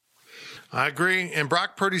do it. I agree. And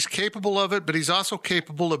Brock Purdy's capable of it, but he's also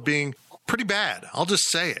capable of being pretty bad. I'll just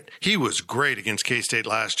say it. He was great against K-State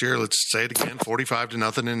last year. Let's say it again,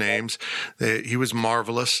 45-0 in Ames. He was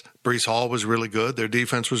marvelous. Breece Hall was really good. Their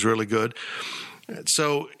defense was really good.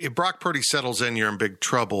 So if Brock Purdy settles in, you're in big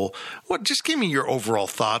trouble. Just give me your overall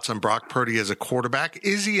thoughts on Brock Purdy as a quarterback.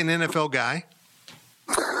 Is he an NFL guy?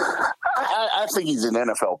 I think he's an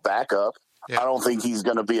NFL backup. Yeah. I don't think he's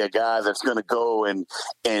going to be a guy that's going to go and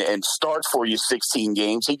start for you 16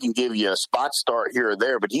 games. He can give you a spot start here or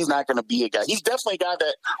there, but he's not going to be a guy. He's definitely a guy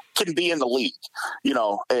that can be in the league.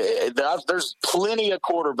 There's plenty of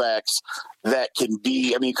quarterbacks that can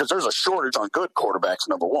be, because there's a shortage on good quarterbacks,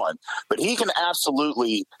 number one, but he can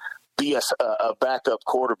absolutely be a backup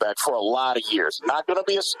quarterback for a lot of years. Not going to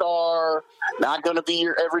be a star, not going to be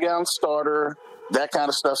your every down starter. That kind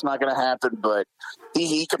of stuff's not going to happen, but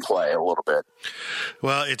he can play a little bit.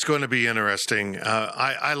 Well, it's going to be interesting.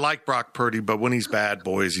 I like Brock Purdy, but when he's bad,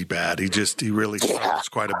 boy, is he bad. He really struggles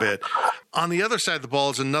quite a bit. On the other side of the ball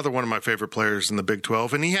is another one of my favorite players in the Big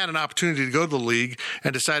 12, and he had an opportunity to go to the league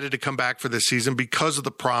and decided to come back for this season because of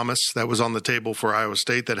the promise that was on the table for Iowa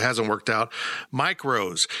State that hasn't worked out. Mike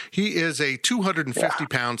Rose, he is a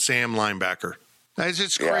 250-pound Sam linebacker. It's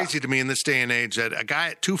just crazy to me in this day and age that a guy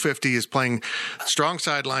at 250 is playing strong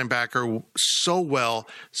side linebacker so well,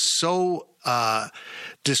 so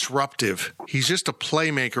disruptive. He's just a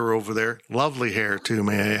playmaker over there. Lovely hair, too,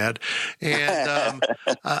 may I add. And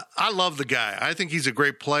I love the guy. I think he's a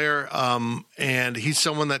great player, and he's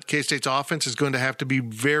someone that K-State's offense is going to have to be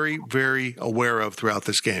very, very aware of throughout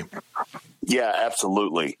this game. Yeah,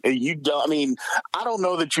 absolutely. I don't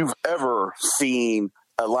know that you've ever seen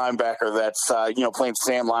a linebacker that's, playing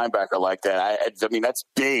Sam linebacker like that. That's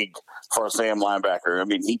big for a Sam linebacker.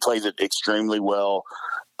 He plays it extremely well.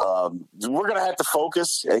 We're going to have to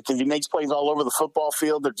focus because he makes plays all over the football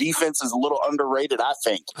field. Their defense is a little underrated, I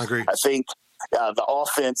think. Agreed. I think the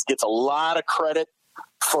offense gets a lot of credit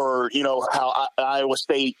for, how Iowa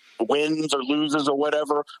State wins or loses or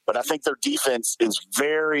whatever, but I think their defense is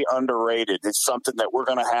very underrated. It's something that we're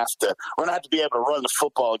going to have to be able to run the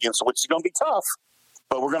football against, which is going to be tough,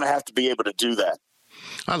 but we're going to have to be able to do that.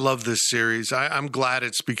 I love this series. I'm glad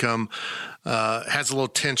it's become has a little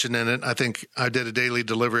tension in it. I think I did a daily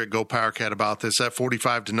delivery at Go Power Cat about this. That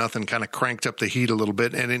 45-0 kind of cranked up the heat a little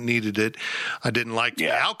bit, and it needed it. I didn't like the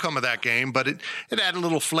outcome of that game, but it added a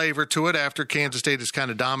little flavor to it after Kansas State has kind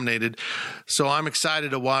of dominated. So I'm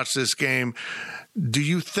excited to watch this game. Do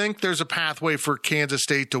you think there's a pathway for Kansas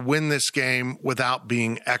State to win this game without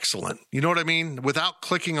being excellent? You know what I mean? Without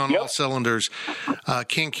clicking on all cylinders,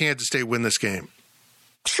 can Kansas State win this game?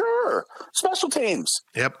 Sure. Special teams.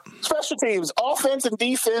 Yep. Special teams, offense and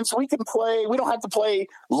defense. We can play. We don't have to play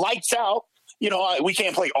lights out. We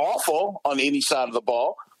can't play awful on any side of the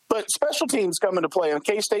ball, but special teams come into play. And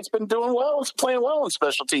K-State's been doing well. It's playing well in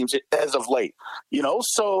special teams as of late.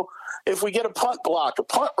 So if we get a punt block, a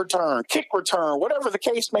punt return, kick return, whatever the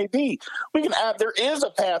case may be, we can add. There is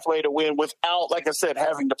a pathway to win without, like I said,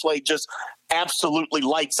 having to play just absolutely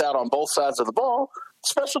lights out on both sides of the ball.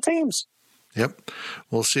 Special teams. Yep.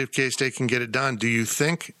 We'll see if K-State can get it done. Do you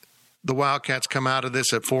think the Wildcats come out of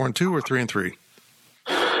this at 4-2 or 3-3?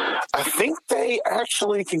 I think they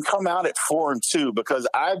actually can come out at 4-2 because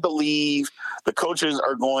I believe the coaches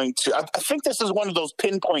are going to. I think this is one of those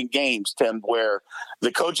pinpoint games, Tim, where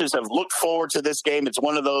the coaches have looked forward to this game. It's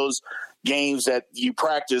one of those games that you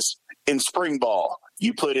practice in spring ball.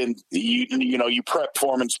 You put in, you prep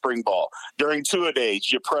for them in spring ball. During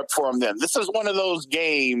two-a-days, you prep for them then. This is one of those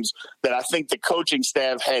games that I think the coaching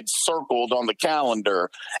staff had circled on the calendar,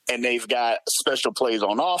 and they've got special plays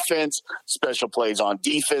on offense, special plays on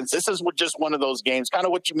defense. This is just one of those games, kind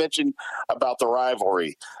of what you mentioned about the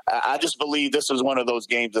rivalry. I just believe this is one of those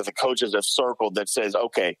games that the coaches have circled that says,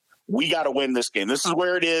 okay, we got to win this game. This is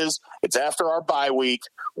where it is. It's after our bye week.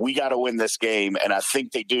 We got to win this game. And I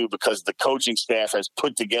think they do because the coaching staff has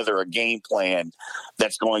put together a game plan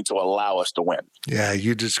that's going to allow us to win. Yeah,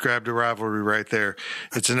 you described a rivalry right there.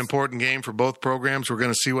 It's an important game for both programs. We're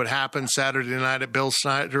going to see what happens Saturday night at Bill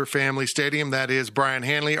Snyder Family Stadium. That is Brian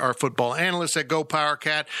Hanley, our football analyst at Go Power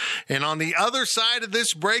Cat. And on the other side of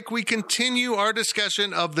this break, we continue our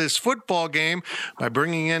discussion of this football game by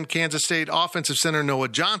bringing in Kansas State offensive center Noah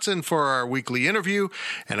Johnson for our weekly interview.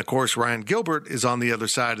 And of course, Ryan Gilbert is on the other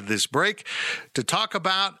side of this break to talk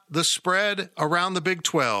about the spread around the Big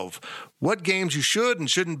 12. What games you should and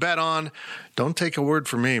shouldn't bet on. Don't take a word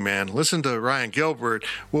from me, man. Listen to Ryan Gilbert.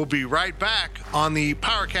 We'll be right back on the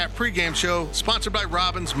Power Cat pregame show, sponsored by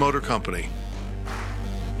Robbins Motor Company.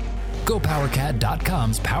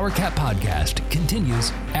 GoPowerCat.com's Power Cat podcast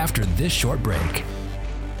continues after this short break.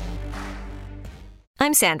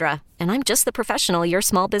 I'm Sandra, and I'm just the professional your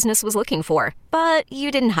small business was looking for. But you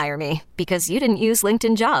didn't hire me because you didn't use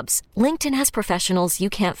LinkedIn Jobs. LinkedIn has professionals you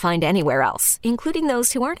can't find anywhere else, including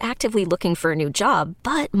those who aren't actively looking for a new job,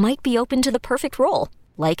 but might be open to the perfect role,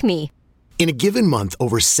 like me. In a given month,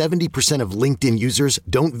 over 70% of LinkedIn users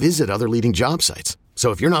don't visit other leading job sites. So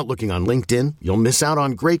if you're not looking on LinkedIn, you'll miss out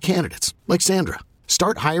on great candidates like Sandra.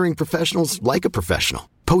 Start hiring professionals like a professional.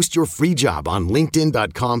 Post your free job on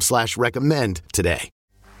linkedin.com/recommend today.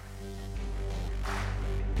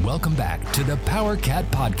 Welcome back to the Power Cat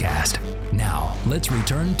podcast. Now, let's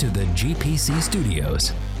return to the GPC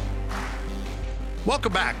studios.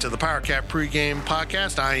 Welcome back to the Power Cat pregame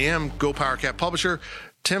podcast. I am Go Power Cat publisher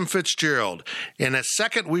Tim Fitzgerald. In a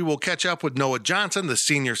second, we will catch up with Noah Johnson, the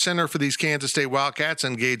senior center for these Kansas State Wildcats,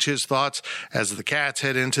 and gauge his thoughts as the Cats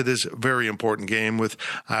head into this very important game with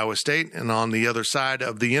Iowa State. And on the other side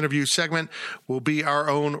of the interview segment will be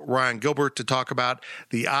our own Ryan Gilbert to talk about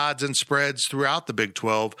the odds and spreads throughout the Big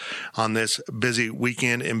 12 on this busy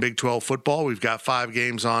weekend in Big 12 football. We've got 5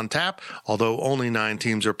 games on tap, although only 9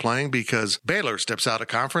 teams are playing because Baylor steps out of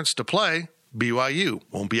conference to play BYU.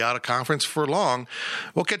 Won't be out of conference for long.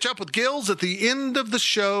 We'll catch up with Gills at the end of the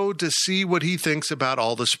show to see what he thinks about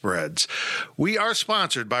all the spreads. We are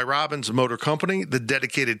sponsored by Robbins Motor Company, the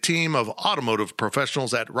dedicated team of automotive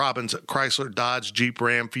professionals at Robbins Chrysler, Dodge, Jeep,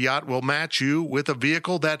 Ram, Fiat will match you with a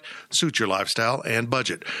vehicle that suits your lifestyle and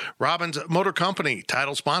budget. Robbins Motor Company,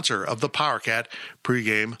 title sponsor of the Power Cat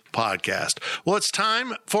pregame podcast. Well, it's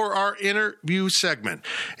time for our interview segment.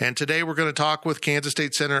 And today we're going to talk with Kansas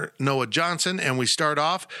State center Noah Johnson. And we start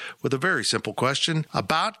off with a very simple question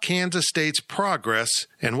about Kansas State's progress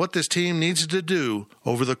and what this team needs to do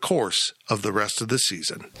over the course of the rest of the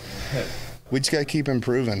season. We just got to keep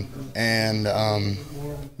improving. And,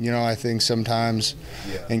 I think sometimes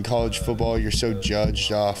in college football you're so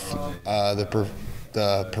judged off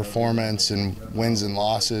the performance and wins and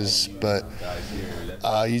losses. But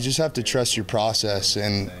you just have to trust your process,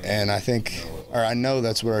 and I know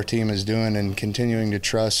that's what our team is doing, and continuing to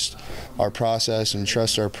trust our process and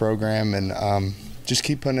trust our program, and just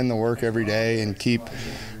keep putting in the work every day and keep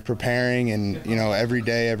preparing, and every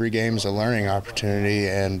day, every game is a learning opportunity,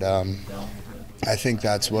 and I think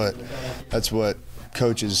that's what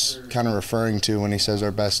Coach is kind of referring to when he says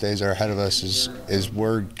our best days are ahead of us, is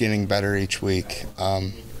we're getting better each week.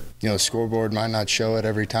 The scoreboard might not show it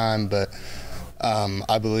every time, but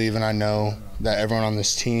I believe and I know that everyone on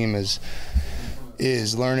this team is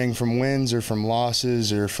learning from wins or from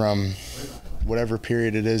losses or from whatever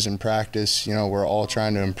period it is in practice. We're all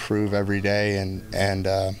trying to improve every day, and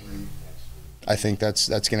I think that's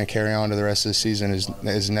going to carry on to the rest of the season,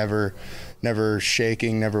 is never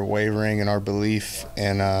shaking, never wavering in our belief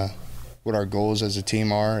and what our goals as a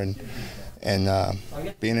team are, and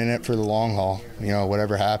being in it for the long haul.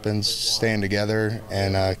 Whatever happens, staying together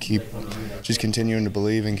and keep just continuing to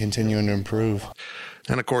believe and continuing to improve.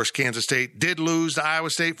 And, of course, Kansas State did lose to Iowa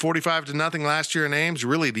State 45-0 last year in Ames,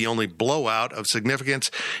 really the only blowout of significance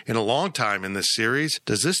in a long time in this series.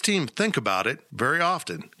 Does this team think about it very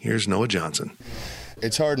often? Here's Noah Johnson.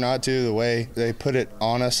 It's hard not to, the way they put it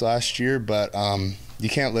on us last year, but you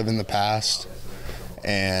can't live in the past.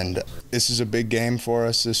 And this is a big game for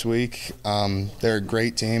us this week. They're a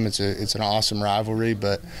great team. It's an awesome rivalry,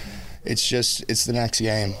 but it's the next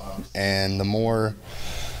game. And the more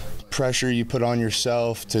pressure you put on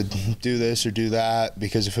yourself to do this or do that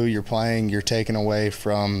because of who you're playing, you're taking away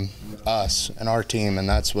from us and our team, and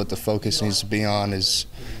that's what the focus needs to be on, is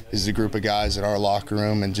the group of guys in our locker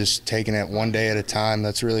room and just taking it one day at a time.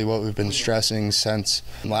 That's really what we've been stressing since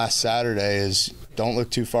last Saturday, is don't look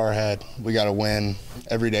too far ahead. We got to win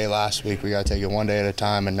every day last week. We got to take it one day at a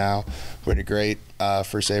time, and now we had a great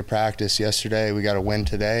first day of practice yesterday. We got to win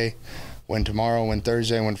today, win tomorrow, win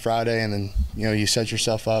Thursday, win Friday, and then you set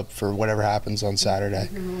yourself up for whatever happens on Saturday.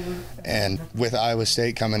 And with Iowa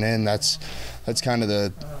State coming in, that's kind of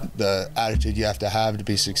the attitude you have to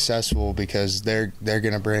be successful, because they're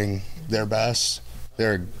going to bring their best.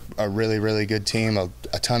 They're a really, really good team, a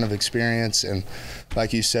ton of experience, and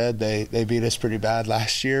like you said, they beat us pretty bad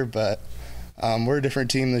last year, but we're a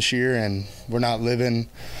different team this year, and we're not living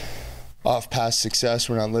off past success.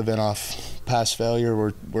 We're not living off past failure.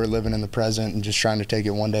 We're living in the present and just trying to take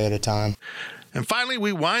it one day at a time. And finally,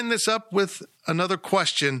 we wind this up with another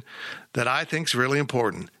question that I think is really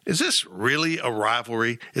important. Is this really a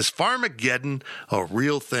rivalry? Is Farmageddon a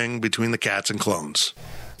real thing between the Cats and Clones?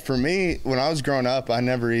 For me, when I was growing up, I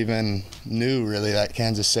never even knew really that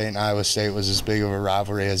Kansas State and Iowa State was as big of a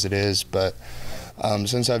rivalry as it is. But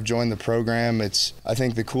since I've joined the program, I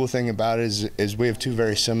think the cool thing about it is we have two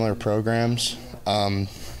very similar programs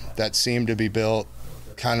that seem to be built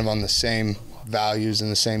kind of on the same values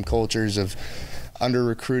and the same cultures of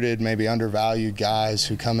under-recruited, maybe undervalued guys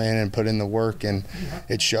who come in and put in the work, and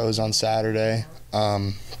it shows on Saturday.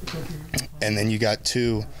 And then you got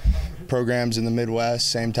two programs in the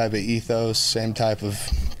Midwest, same type of ethos, same type of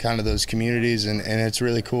kind of those communities, and it's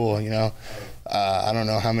really cool. I don't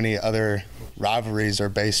know how many other rivalries are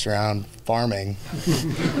based around farming,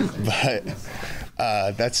 but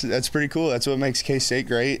that's pretty cool. That's what makes K-State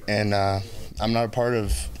great, and I'm not a part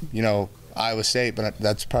of Iowa State, but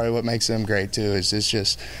that's probably what makes them great too. It's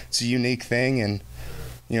a unique thing, and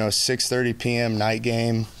 6:30 p.m. night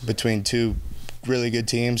game between two really good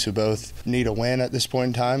teams who both need a win at this point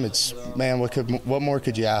in time. What more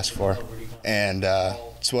could you ask for? And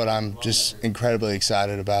it's what I'm just incredibly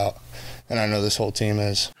excited about, and I know this whole team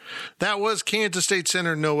is. That was Kansas State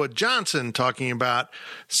center Noah Johnson talking about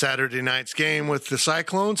Saturday night's game with the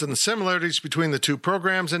Cyclones and the similarities between the two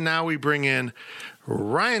programs. And now we bring in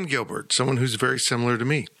Ryan Gilbert, someone who's very similar to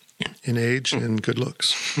me in age and good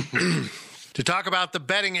looks, to talk about the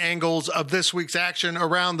betting angles of this week's action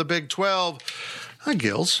around the Big 12. Hi,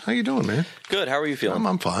 Gills. How you doing, man? Good. How are you feeling?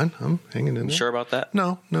 I'm fine. I'm hanging in there. Sure about that?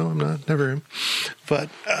 No, I'm not. Never am.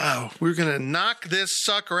 But we're going to knock this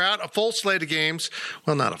sucker out. A full slate of games.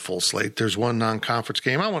 Well, not a full slate. There's one non-conference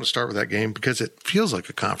game. I want to start with that game because it feels like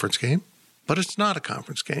a conference game, but it's not a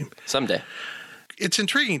conference game. Someday. It's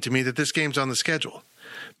intriguing to me that this game's on the schedule.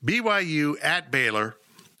 BYU at Baylor,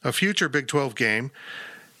 a future Big 12 game.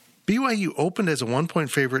 BYU opened as a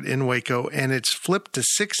 1-point favorite in Waco, and it's flipped to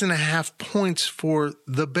 6.5 points for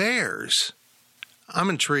the Bears. I'm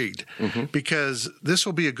intrigued because this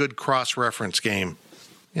will be a good cross-reference game.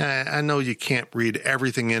 Yeah, I know you can't read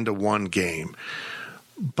everything into one game,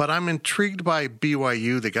 but I'm intrigued by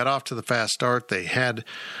BYU. They got off to the fast start. They had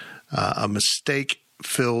a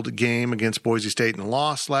mistake-filled game against Boise State and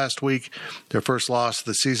lost last week. Their first loss of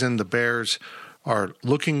the season. The Bears are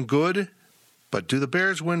looking good. But do the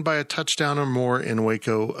Bears win by a touchdown or more in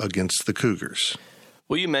Waco against the Cougars?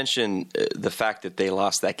 Well, you mentioned the fact that they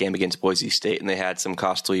lost that game against Boise State and they had some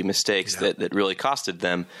costly mistakes that really costed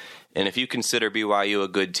them. And if you consider BYU a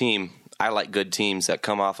good team, I like good teams that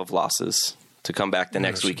come off of losses to come back the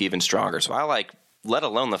next week even stronger. So I like, let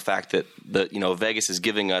alone the fact that Vegas is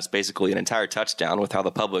giving us basically an entire touchdown with how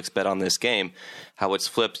the public's bet on this game, how it's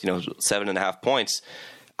flipped, 7.5 points.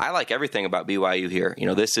 I like everything about BYU here.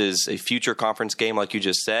 This is a future conference game, like you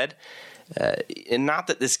just said. And not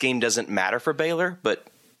that this game doesn't matter for Baylor, but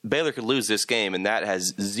Baylor could lose this game, and that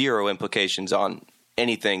has zero implications on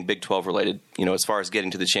anything Big 12 related, as far as getting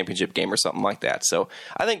to the championship game or something like that. So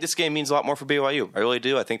I think this game means a lot more for BYU. I really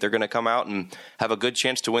do. I think they're going to come out and have a good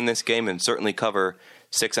chance to win this game and certainly cover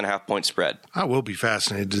 6.5 point spread. I will be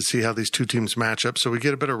fascinated to see how these two teams match up so we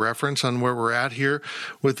get a bit of reference on where we're at here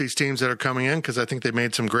with these teams that are coming in, because I think they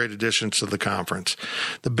made some great additions to the conference.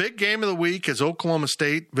 The big game of the week is Oklahoma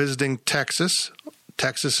State visiting Texas.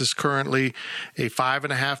 Texas is currently a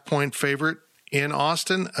 5.5 point favorite in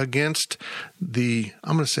Austin against the,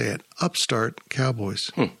 I'm going to say it, upstart Cowboys.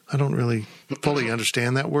 I don't really fully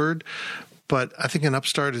understand that word, but I think an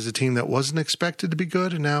upstart is a team that wasn't expected to be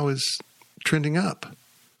good and now is trending up.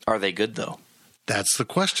 Are they good, though? That's the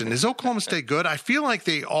question. Is Oklahoma State good? I feel like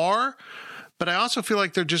they are, but I also feel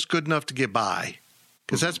like they're just good enough to get by,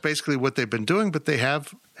 because that's basically what they've been doing. But they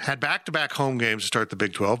have had back-to-back home games to start the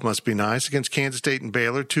Big 12. Must be nice against Kansas State and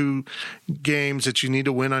Baylor, two games that you need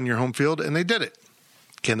to win on your home field, and they did it.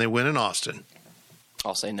 Can they win in Austin?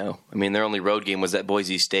 I'll say no. I mean, their only road game was at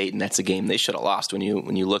Boise State, and that's a game they should have lost when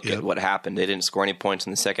you look at what happened. They didn't score any points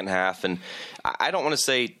in the second half, and I don't want to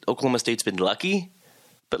say Oklahoma State's been lucky,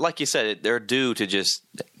 but like you said, they're due to just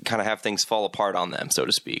kind of have things fall apart on them, so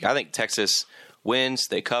to speak. I think Texas wins,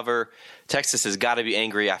 they cover. Texas has got to be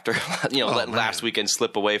angry after letting last weekend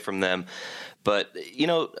slip away from them. But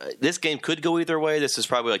this game could go either way. This is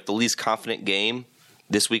probably like the least confident game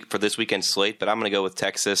this week for this weekend's slate, but I'm going to go with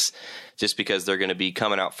Texas just because they're going to be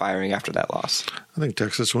coming out firing after that loss. I think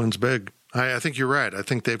Texas wins big. I think you're right. I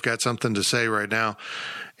think they've got something to say right now,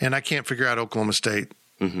 and I can't figure out Oklahoma State.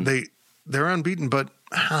 They're unbeaten, but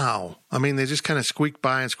how? I mean, they just kind of squeak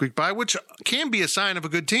by, which can be a sign of a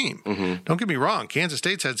good team. Don't get me wrong. Kansas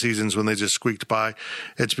State's had seasons when they just squeaked by.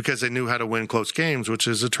 It's because they knew how to win close games, which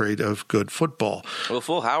is a trait of good football. Well, if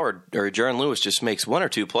Will Howard or Jaron Lewis just makes one or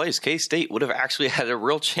two plays, K-State would have actually had a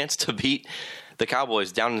real chance to beat the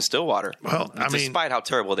Cowboys down in Stillwater. Well, despite how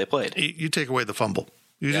terrible they played. You take away the fumble.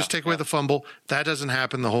 You just take away the fumble. That doesn't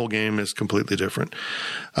happen. The whole game is completely different.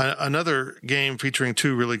 Another game featuring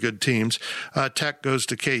two really good teams. Tech goes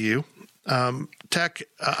to KU. Tech,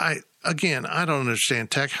 I don't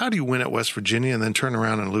understand Tech. How do you win at West Virginia and then turn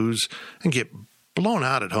around and lose and get blown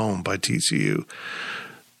out at home by TCU?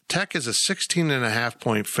 Tech is a 16.5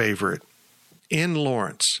 point favorite in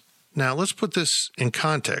Lawrence. Now, let's put this in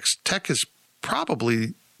context. Tech is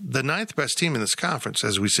probably the 9th best team in this conference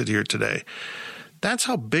as we sit here today. That's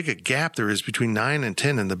how big a gap there is between 9 and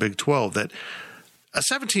 10 in the Big 12, that a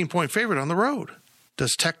 17-point favorite on the road.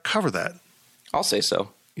 Does Tech cover that? I'll say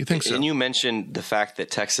so. You think so? And you mentioned the fact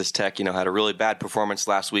that Texas Tech, had a really bad performance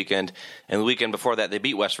last weekend, and the weekend before that they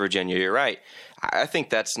beat West Virginia. You're right. I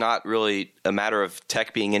think that's not really a matter of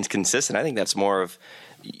Tech being inconsistent. I think that's more of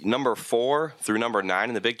number 4 through number 9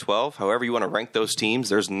 in the Big 12. However you want to rank those teams,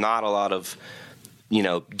 there's not a lot of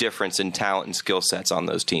difference in talent and skill sets on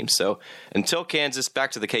those teams. So until Kansas,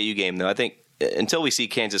 back to the KU game though, I think until we see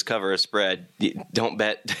Kansas cover a spread, don't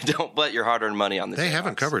bet your hard-earned money on this. They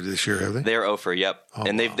haven't covered this year, have they? They're 0-for, yep.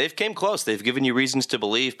 And they've came close. They've given you reasons to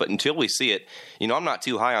believe, but until we see it, I'm not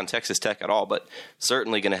too high on Texas Tech at all, but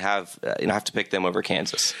certainly going to have to pick them over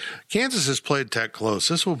Kansas. Kansas has played Tech close.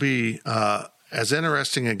 This will be as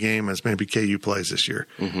interesting a game as maybe KU plays this year.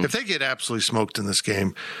 If they get absolutely smoked in this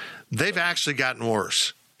game, they've actually gotten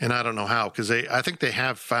worse, and I don't know how, because I think they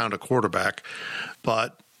have found a quarterback,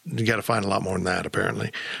 but you got to find a lot more than that, apparently.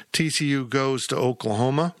 TCU goes to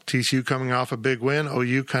Oklahoma. TCU coming off a big win.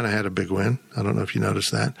 OU kind of had a big win. I don't know if you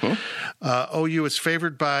noticed that. OU is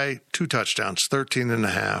favored by 2 touchdowns,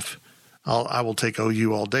 13.5. I will take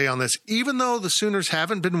OU all day on this, even though the Sooners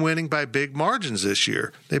haven't been winning by big margins this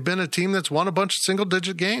year. They've been a team that's won a bunch of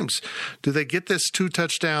single-digit games. Do they get this 2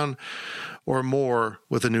 touchdown or more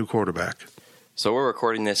with a new quarterback? So we're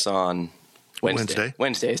recording this on Wednesday.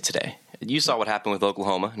 Wednesday is today. You saw what happened with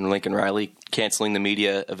Oklahoma and Lincoln Riley canceling the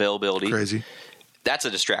media availability. Crazy. That's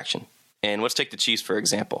a distraction. And let's take the Chiefs, for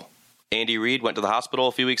example. Andy Reid went to the hospital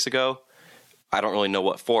a few weeks ago. I don't really know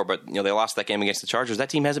what for, but they lost that game against the Chargers. That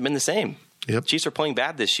team hasn't been the same. Yep. Chiefs are playing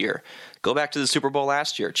bad this year. Go back to the Super Bowl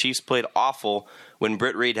last year. Chiefs played awful when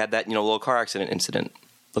Britt Reed had that little car accident incident.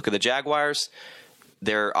 Look at the Jaguars.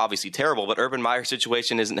 They're obviously terrible, but Urban Meyer's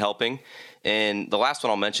situation isn't helping. And the last one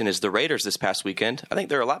I'll mention is the Raiders this past weekend. I think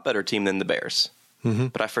they're a lot better team than the Bears. Mm-hmm.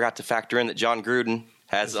 But I forgot to factor in that John Gruden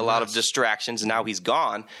has a lot of distractions, and now he's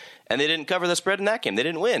gone. And they didn't cover the spread in that game. They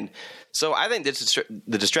didn't win. So I think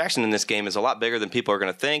the distraction in this game is a lot bigger than people are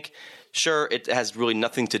going to think. Sure, it has really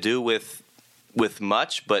nothing to do with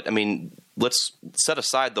much, but, let's set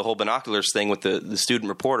aside the whole binoculars thing with the student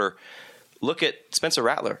reporter. Look at Spencer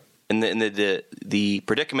Rattler and the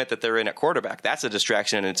predicament that they're in at quarterback. That's a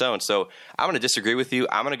distraction in its own. So I'm going to disagree with you.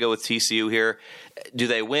 I'm going to go with TCU here. Do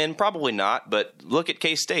they win? Probably not, but look at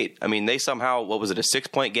K-State. They somehow, a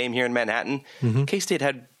 6-point game here in Manhattan? Mm-hmm. K-State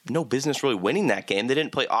had no business really winning that game. They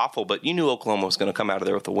didn't play awful, but you knew Oklahoma was going to come out of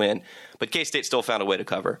there with a win. But K-State still found a way to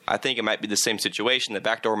cover. I think it might be the same situation. The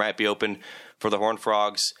back door might be open for the Horned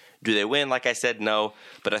Frogs. Do they win? Like I said, no.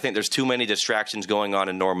 But I think there's too many distractions going on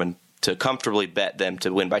in Norman to comfortably bet them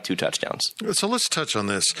to win by 2 touchdowns. So let's touch on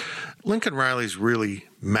this. Lincoln Riley's really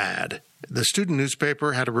mad. The student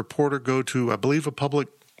newspaper had a reporter go to, I believe, a public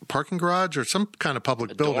parking garage or some kind of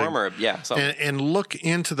public building. Dorm or, and look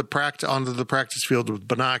into onto the practice field with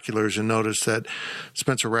binoculars and notice that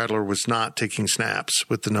Spencer Rattler was not taking snaps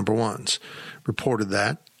with the number ones. Reported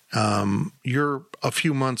that. You're a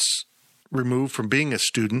few months removed from being a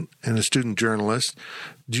student and a student journalist.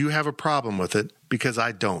 Do you have a problem with it? Because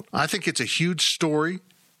I don't. I think it's a huge story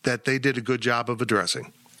that they did a good job of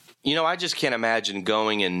addressing. I just can't imagine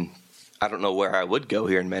going and I don't know where I would go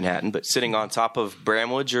here in Manhattan, but sitting on top of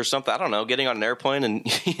Bramlage or something, I don't know, getting on an airplane and,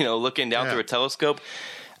 looking down through a telescope.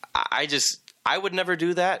 I would never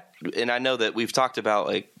do that. And I know that we've talked about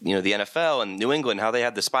the NFL and New England, how they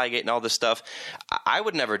had the Spygate and all this stuff. I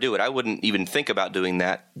would never do it. I wouldn't even think about doing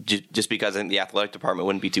that just because I think the athletic department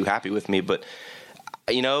wouldn't be too happy with me. But,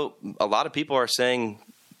 a lot of people are saying,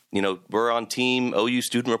 we're on team OU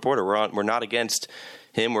student reporter. We're not against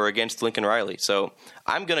him. We're against Lincoln Riley. So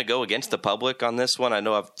I'm going to go against the public on this one. I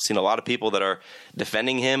know I've seen a lot of people that are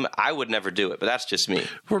defending him. I would never do it, but that's just me.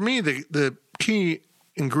 For me, the key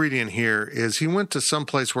ingredient here is he went to some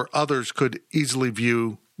place where others could easily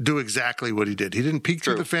do exactly what he did. He didn't peek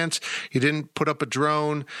through the fence. He didn't put up a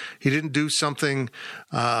drone. He didn't do something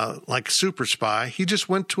like Super Spy. He just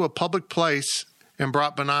went to a public place and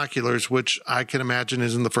brought binoculars, which I can imagine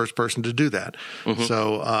isn't the first person to do that. Mm-hmm.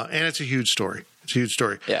 So, and it's a huge story. It's a huge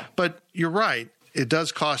story. Yeah. But you're right. It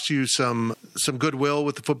does cost you some goodwill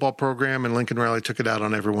with the football program, and Lincoln Riley took it out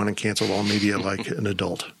on everyone and canceled all media like an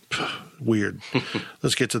adult. Weird.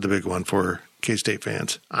 Let's get to the big one for K-State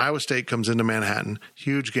fans. Iowa State comes into Manhattan.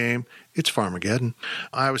 Huge game. It's Farmageddon.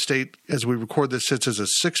 Iowa State, as we record this, sits as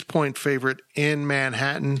a 6-point favorite in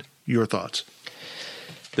Manhattan. Your thoughts?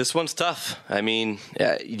 This one's tough. You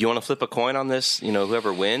want to flip a coin on this?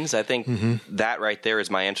 Whoever wins, I think that right there is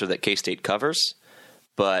my answer that K-State covers.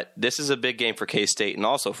 But this is a big game for K-State and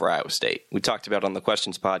also for Iowa State. We talked about on the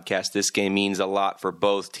Questions podcast, this game means a lot for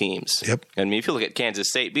both teams. Yep. If you look at Kansas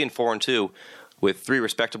State being 4-2 with 3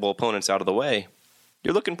 respectable opponents out of the way,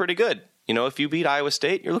 you're looking pretty good. If you beat Iowa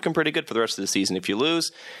State, you're looking pretty good for the rest of the season. If you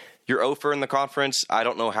lose, you're 0-for in the conference. I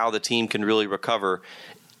don't know how the team can really recover,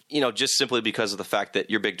 just simply because of the fact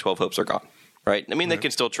that your Big 12 hopes are gone. Right? They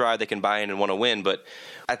can still try. They can buy in and want to win. But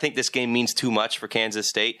I think this game means too much for Kansas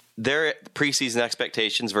State. Their preseason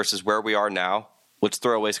expectations versus where we are now, let's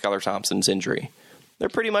throw away Skylar Thompson's injury. They're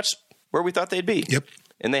pretty much where we thought they'd be. Yep.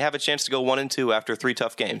 And they have a chance to go 1-2 after 3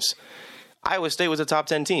 tough games. Iowa State was a top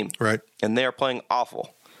 10 team. Right. And they are playing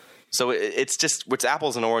awful. So it's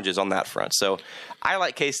apples and oranges on that front. So I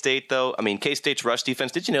like K-State, though. K-State's rush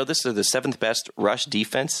defense, did you know this is the 7th best rush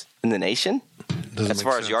defense in the nation? As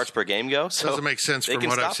far as yards per game go. So doesn't make sense from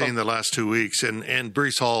what I've seen the last 2 weeks. And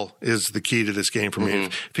Breece Hall is the key to this game for me.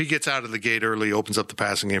 Mm-hmm. If he gets out of the gate early, opens up the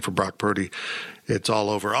passing game for Brock Purdy, it's all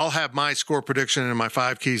over. I'll have my score prediction and my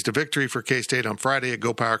 5 keys to victory for K-State on Friday at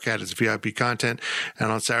Go PowerCat as VIP content.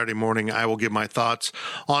 And on Saturday morning, I will give my thoughts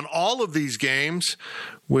on all of these games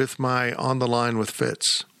with my On the Line with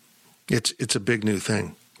Fitz. It's a big new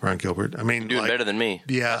thing. Ron Gilbert. You're doing better than me.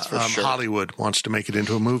 Yeah, sure. Hollywood wants to make it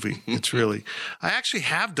into a movie. It's really, I actually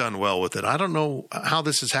have done well with it. I don't know how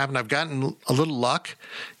this has happened. I've gotten a little luck.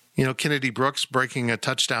 Kennedy Brooks breaking a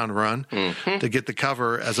touchdown run to get the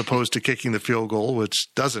cover as opposed to kicking the field goal,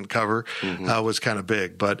 which doesn't cover, was kind of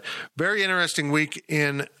big. But very interesting week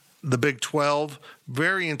in the Big 12.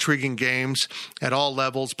 Very intriguing games at all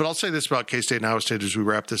levels. But I'll say this about K-State and Iowa State as we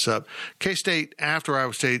wrap this up. K-State, after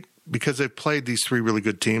Iowa State because they've played these three really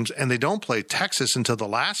good teams, and they don't play Texas until the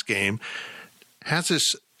last game, has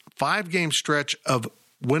this 5-game stretch of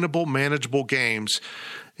winnable, manageable games,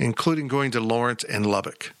 including going to Lawrence and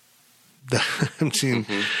Lubbock.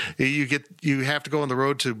 You have to go on the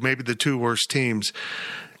road to maybe the two worst teams.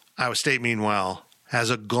 Iowa State, meanwhile,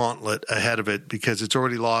 has a gauntlet ahead of it because it's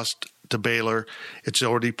already lost to Baylor. It's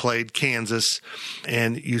already played Kansas,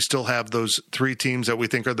 and you still have those three teams that we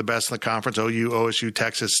think are the best in the conference, OU, OSU,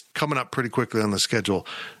 Texas, coming up pretty quickly on the schedule.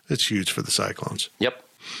 It's huge for the Cyclones. Yep.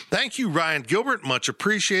 Thank you, Ryan Gilbert. Much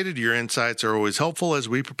appreciated. Your insights are always helpful as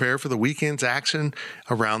we prepare for the weekend's action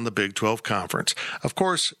around the Big 12 Conference. Of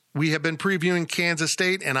course, we have been previewing Kansas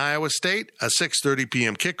State and Iowa State, a 6:30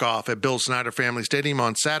 p.m. kickoff at Bill Snyder Family Stadium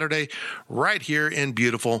on Saturday, right here in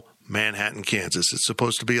beautiful Manhattan, Kansas. It's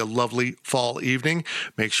supposed to be a lovely fall evening.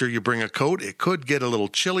 Make sure you bring a coat. It could get a little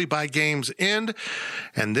chilly by game's end,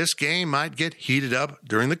 and this game might get heated up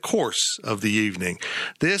during the course of the evening.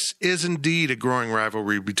 This is indeed a growing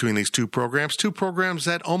rivalry between these two programs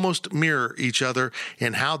that almost mirror each other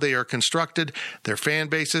in how they are constructed, their fan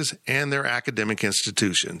bases, and their academic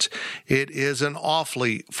institutions. It is an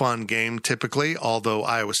awfully fun game typically, although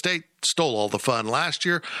Iowa State stole all the fun last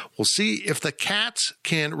year. We'll see if the Cats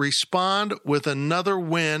can respond with another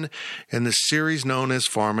win in the series known as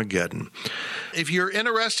Farmageddon. If you're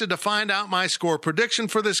interested to find out my score prediction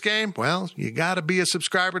for this game, well, you got to be a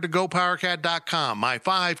subscriber to GoPowerCat.com. My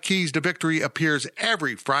 5 Keys to Victory appears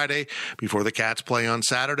every Friday before the Cats play on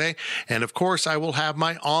Saturday. And of course, I will have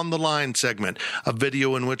my On the Line segment, a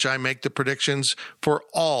video in which I make the predictions for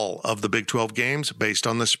all of the Big 12 games based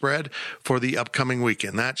on the spread for the upcoming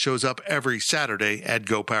weekend. That shows up every Saturday at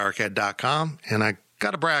GoPowerCat.com, and I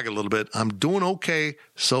got to brag a little bit. I'm doing okay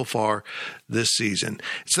so far this season.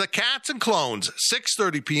 It's the Cats and Clones,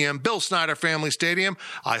 6:30 p.m., Bill Snyder Family Stadium.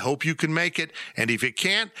 I hope you can make it, and if you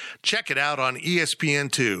can't, check it out on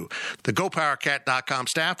ESPN2. The GoPowerCat.com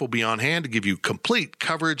staff will be on hand to give you complete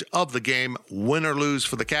coverage of the game, win or lose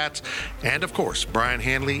for the Cats. And, of course, Brian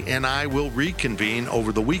Hanley and I will reconvene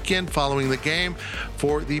over the weekend following the game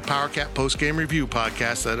for the PowerCat Post-Game Review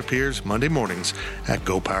podcast that appears Monday mornings at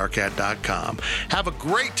GoPowerCat.com. Have a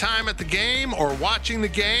great time at the game or watching the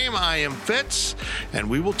game. I am Fitz, and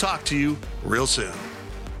we will talk to you real soon.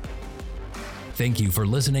 Thank you for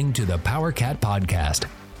listening to the PowerCat Podcast.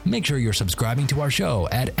 Make sure you're subscribing to our show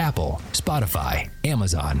at Apple, Spotify,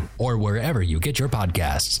 Amazon, or wherever you get your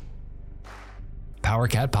podcasts.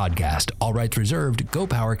 PowerCat Podcast, all rights reserved,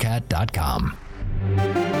 GoPowerCat.com.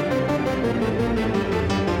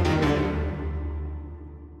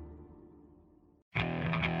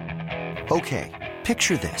 Okay,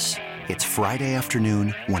 picture this. It's Friday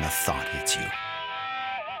afternoon when a thought hits you.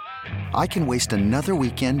 I can waste another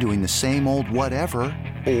weekend doing the same old whatever,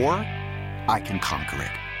 or I can conquer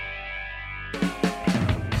it.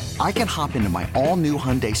 I can hop into my all-new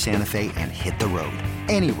Hyundai Santa Fe and hit the road.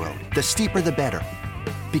 Any road. The steeper, the better.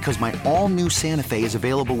 Because my all-new Santa Fe is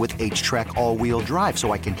available with H-Track all-wheel drive,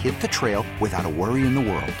 so I can hit the trail without a worry in the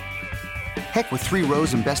world. Heck, with 3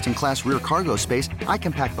 rows and best-in-class rear cargo space, I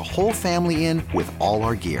can pack the whole family in with all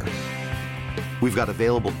our gear. We've got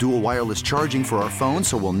available dual wireless charging for our phones,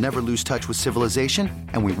 so we'll never lose touch with civilization,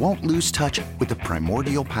 and we won't lose touch with the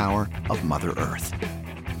primordial power of Mother Earth.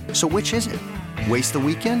 So which is it? Waste the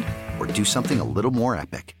weekend or do something a little more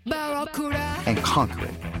epic? And conquer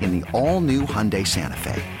it in the all-new Hyundai Santa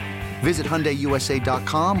Fe. Visit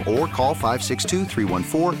HyundaiUSA.com or call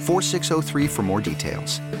 562-314-4603 for more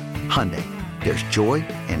details. Hyundai, there's joy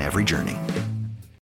in every journey.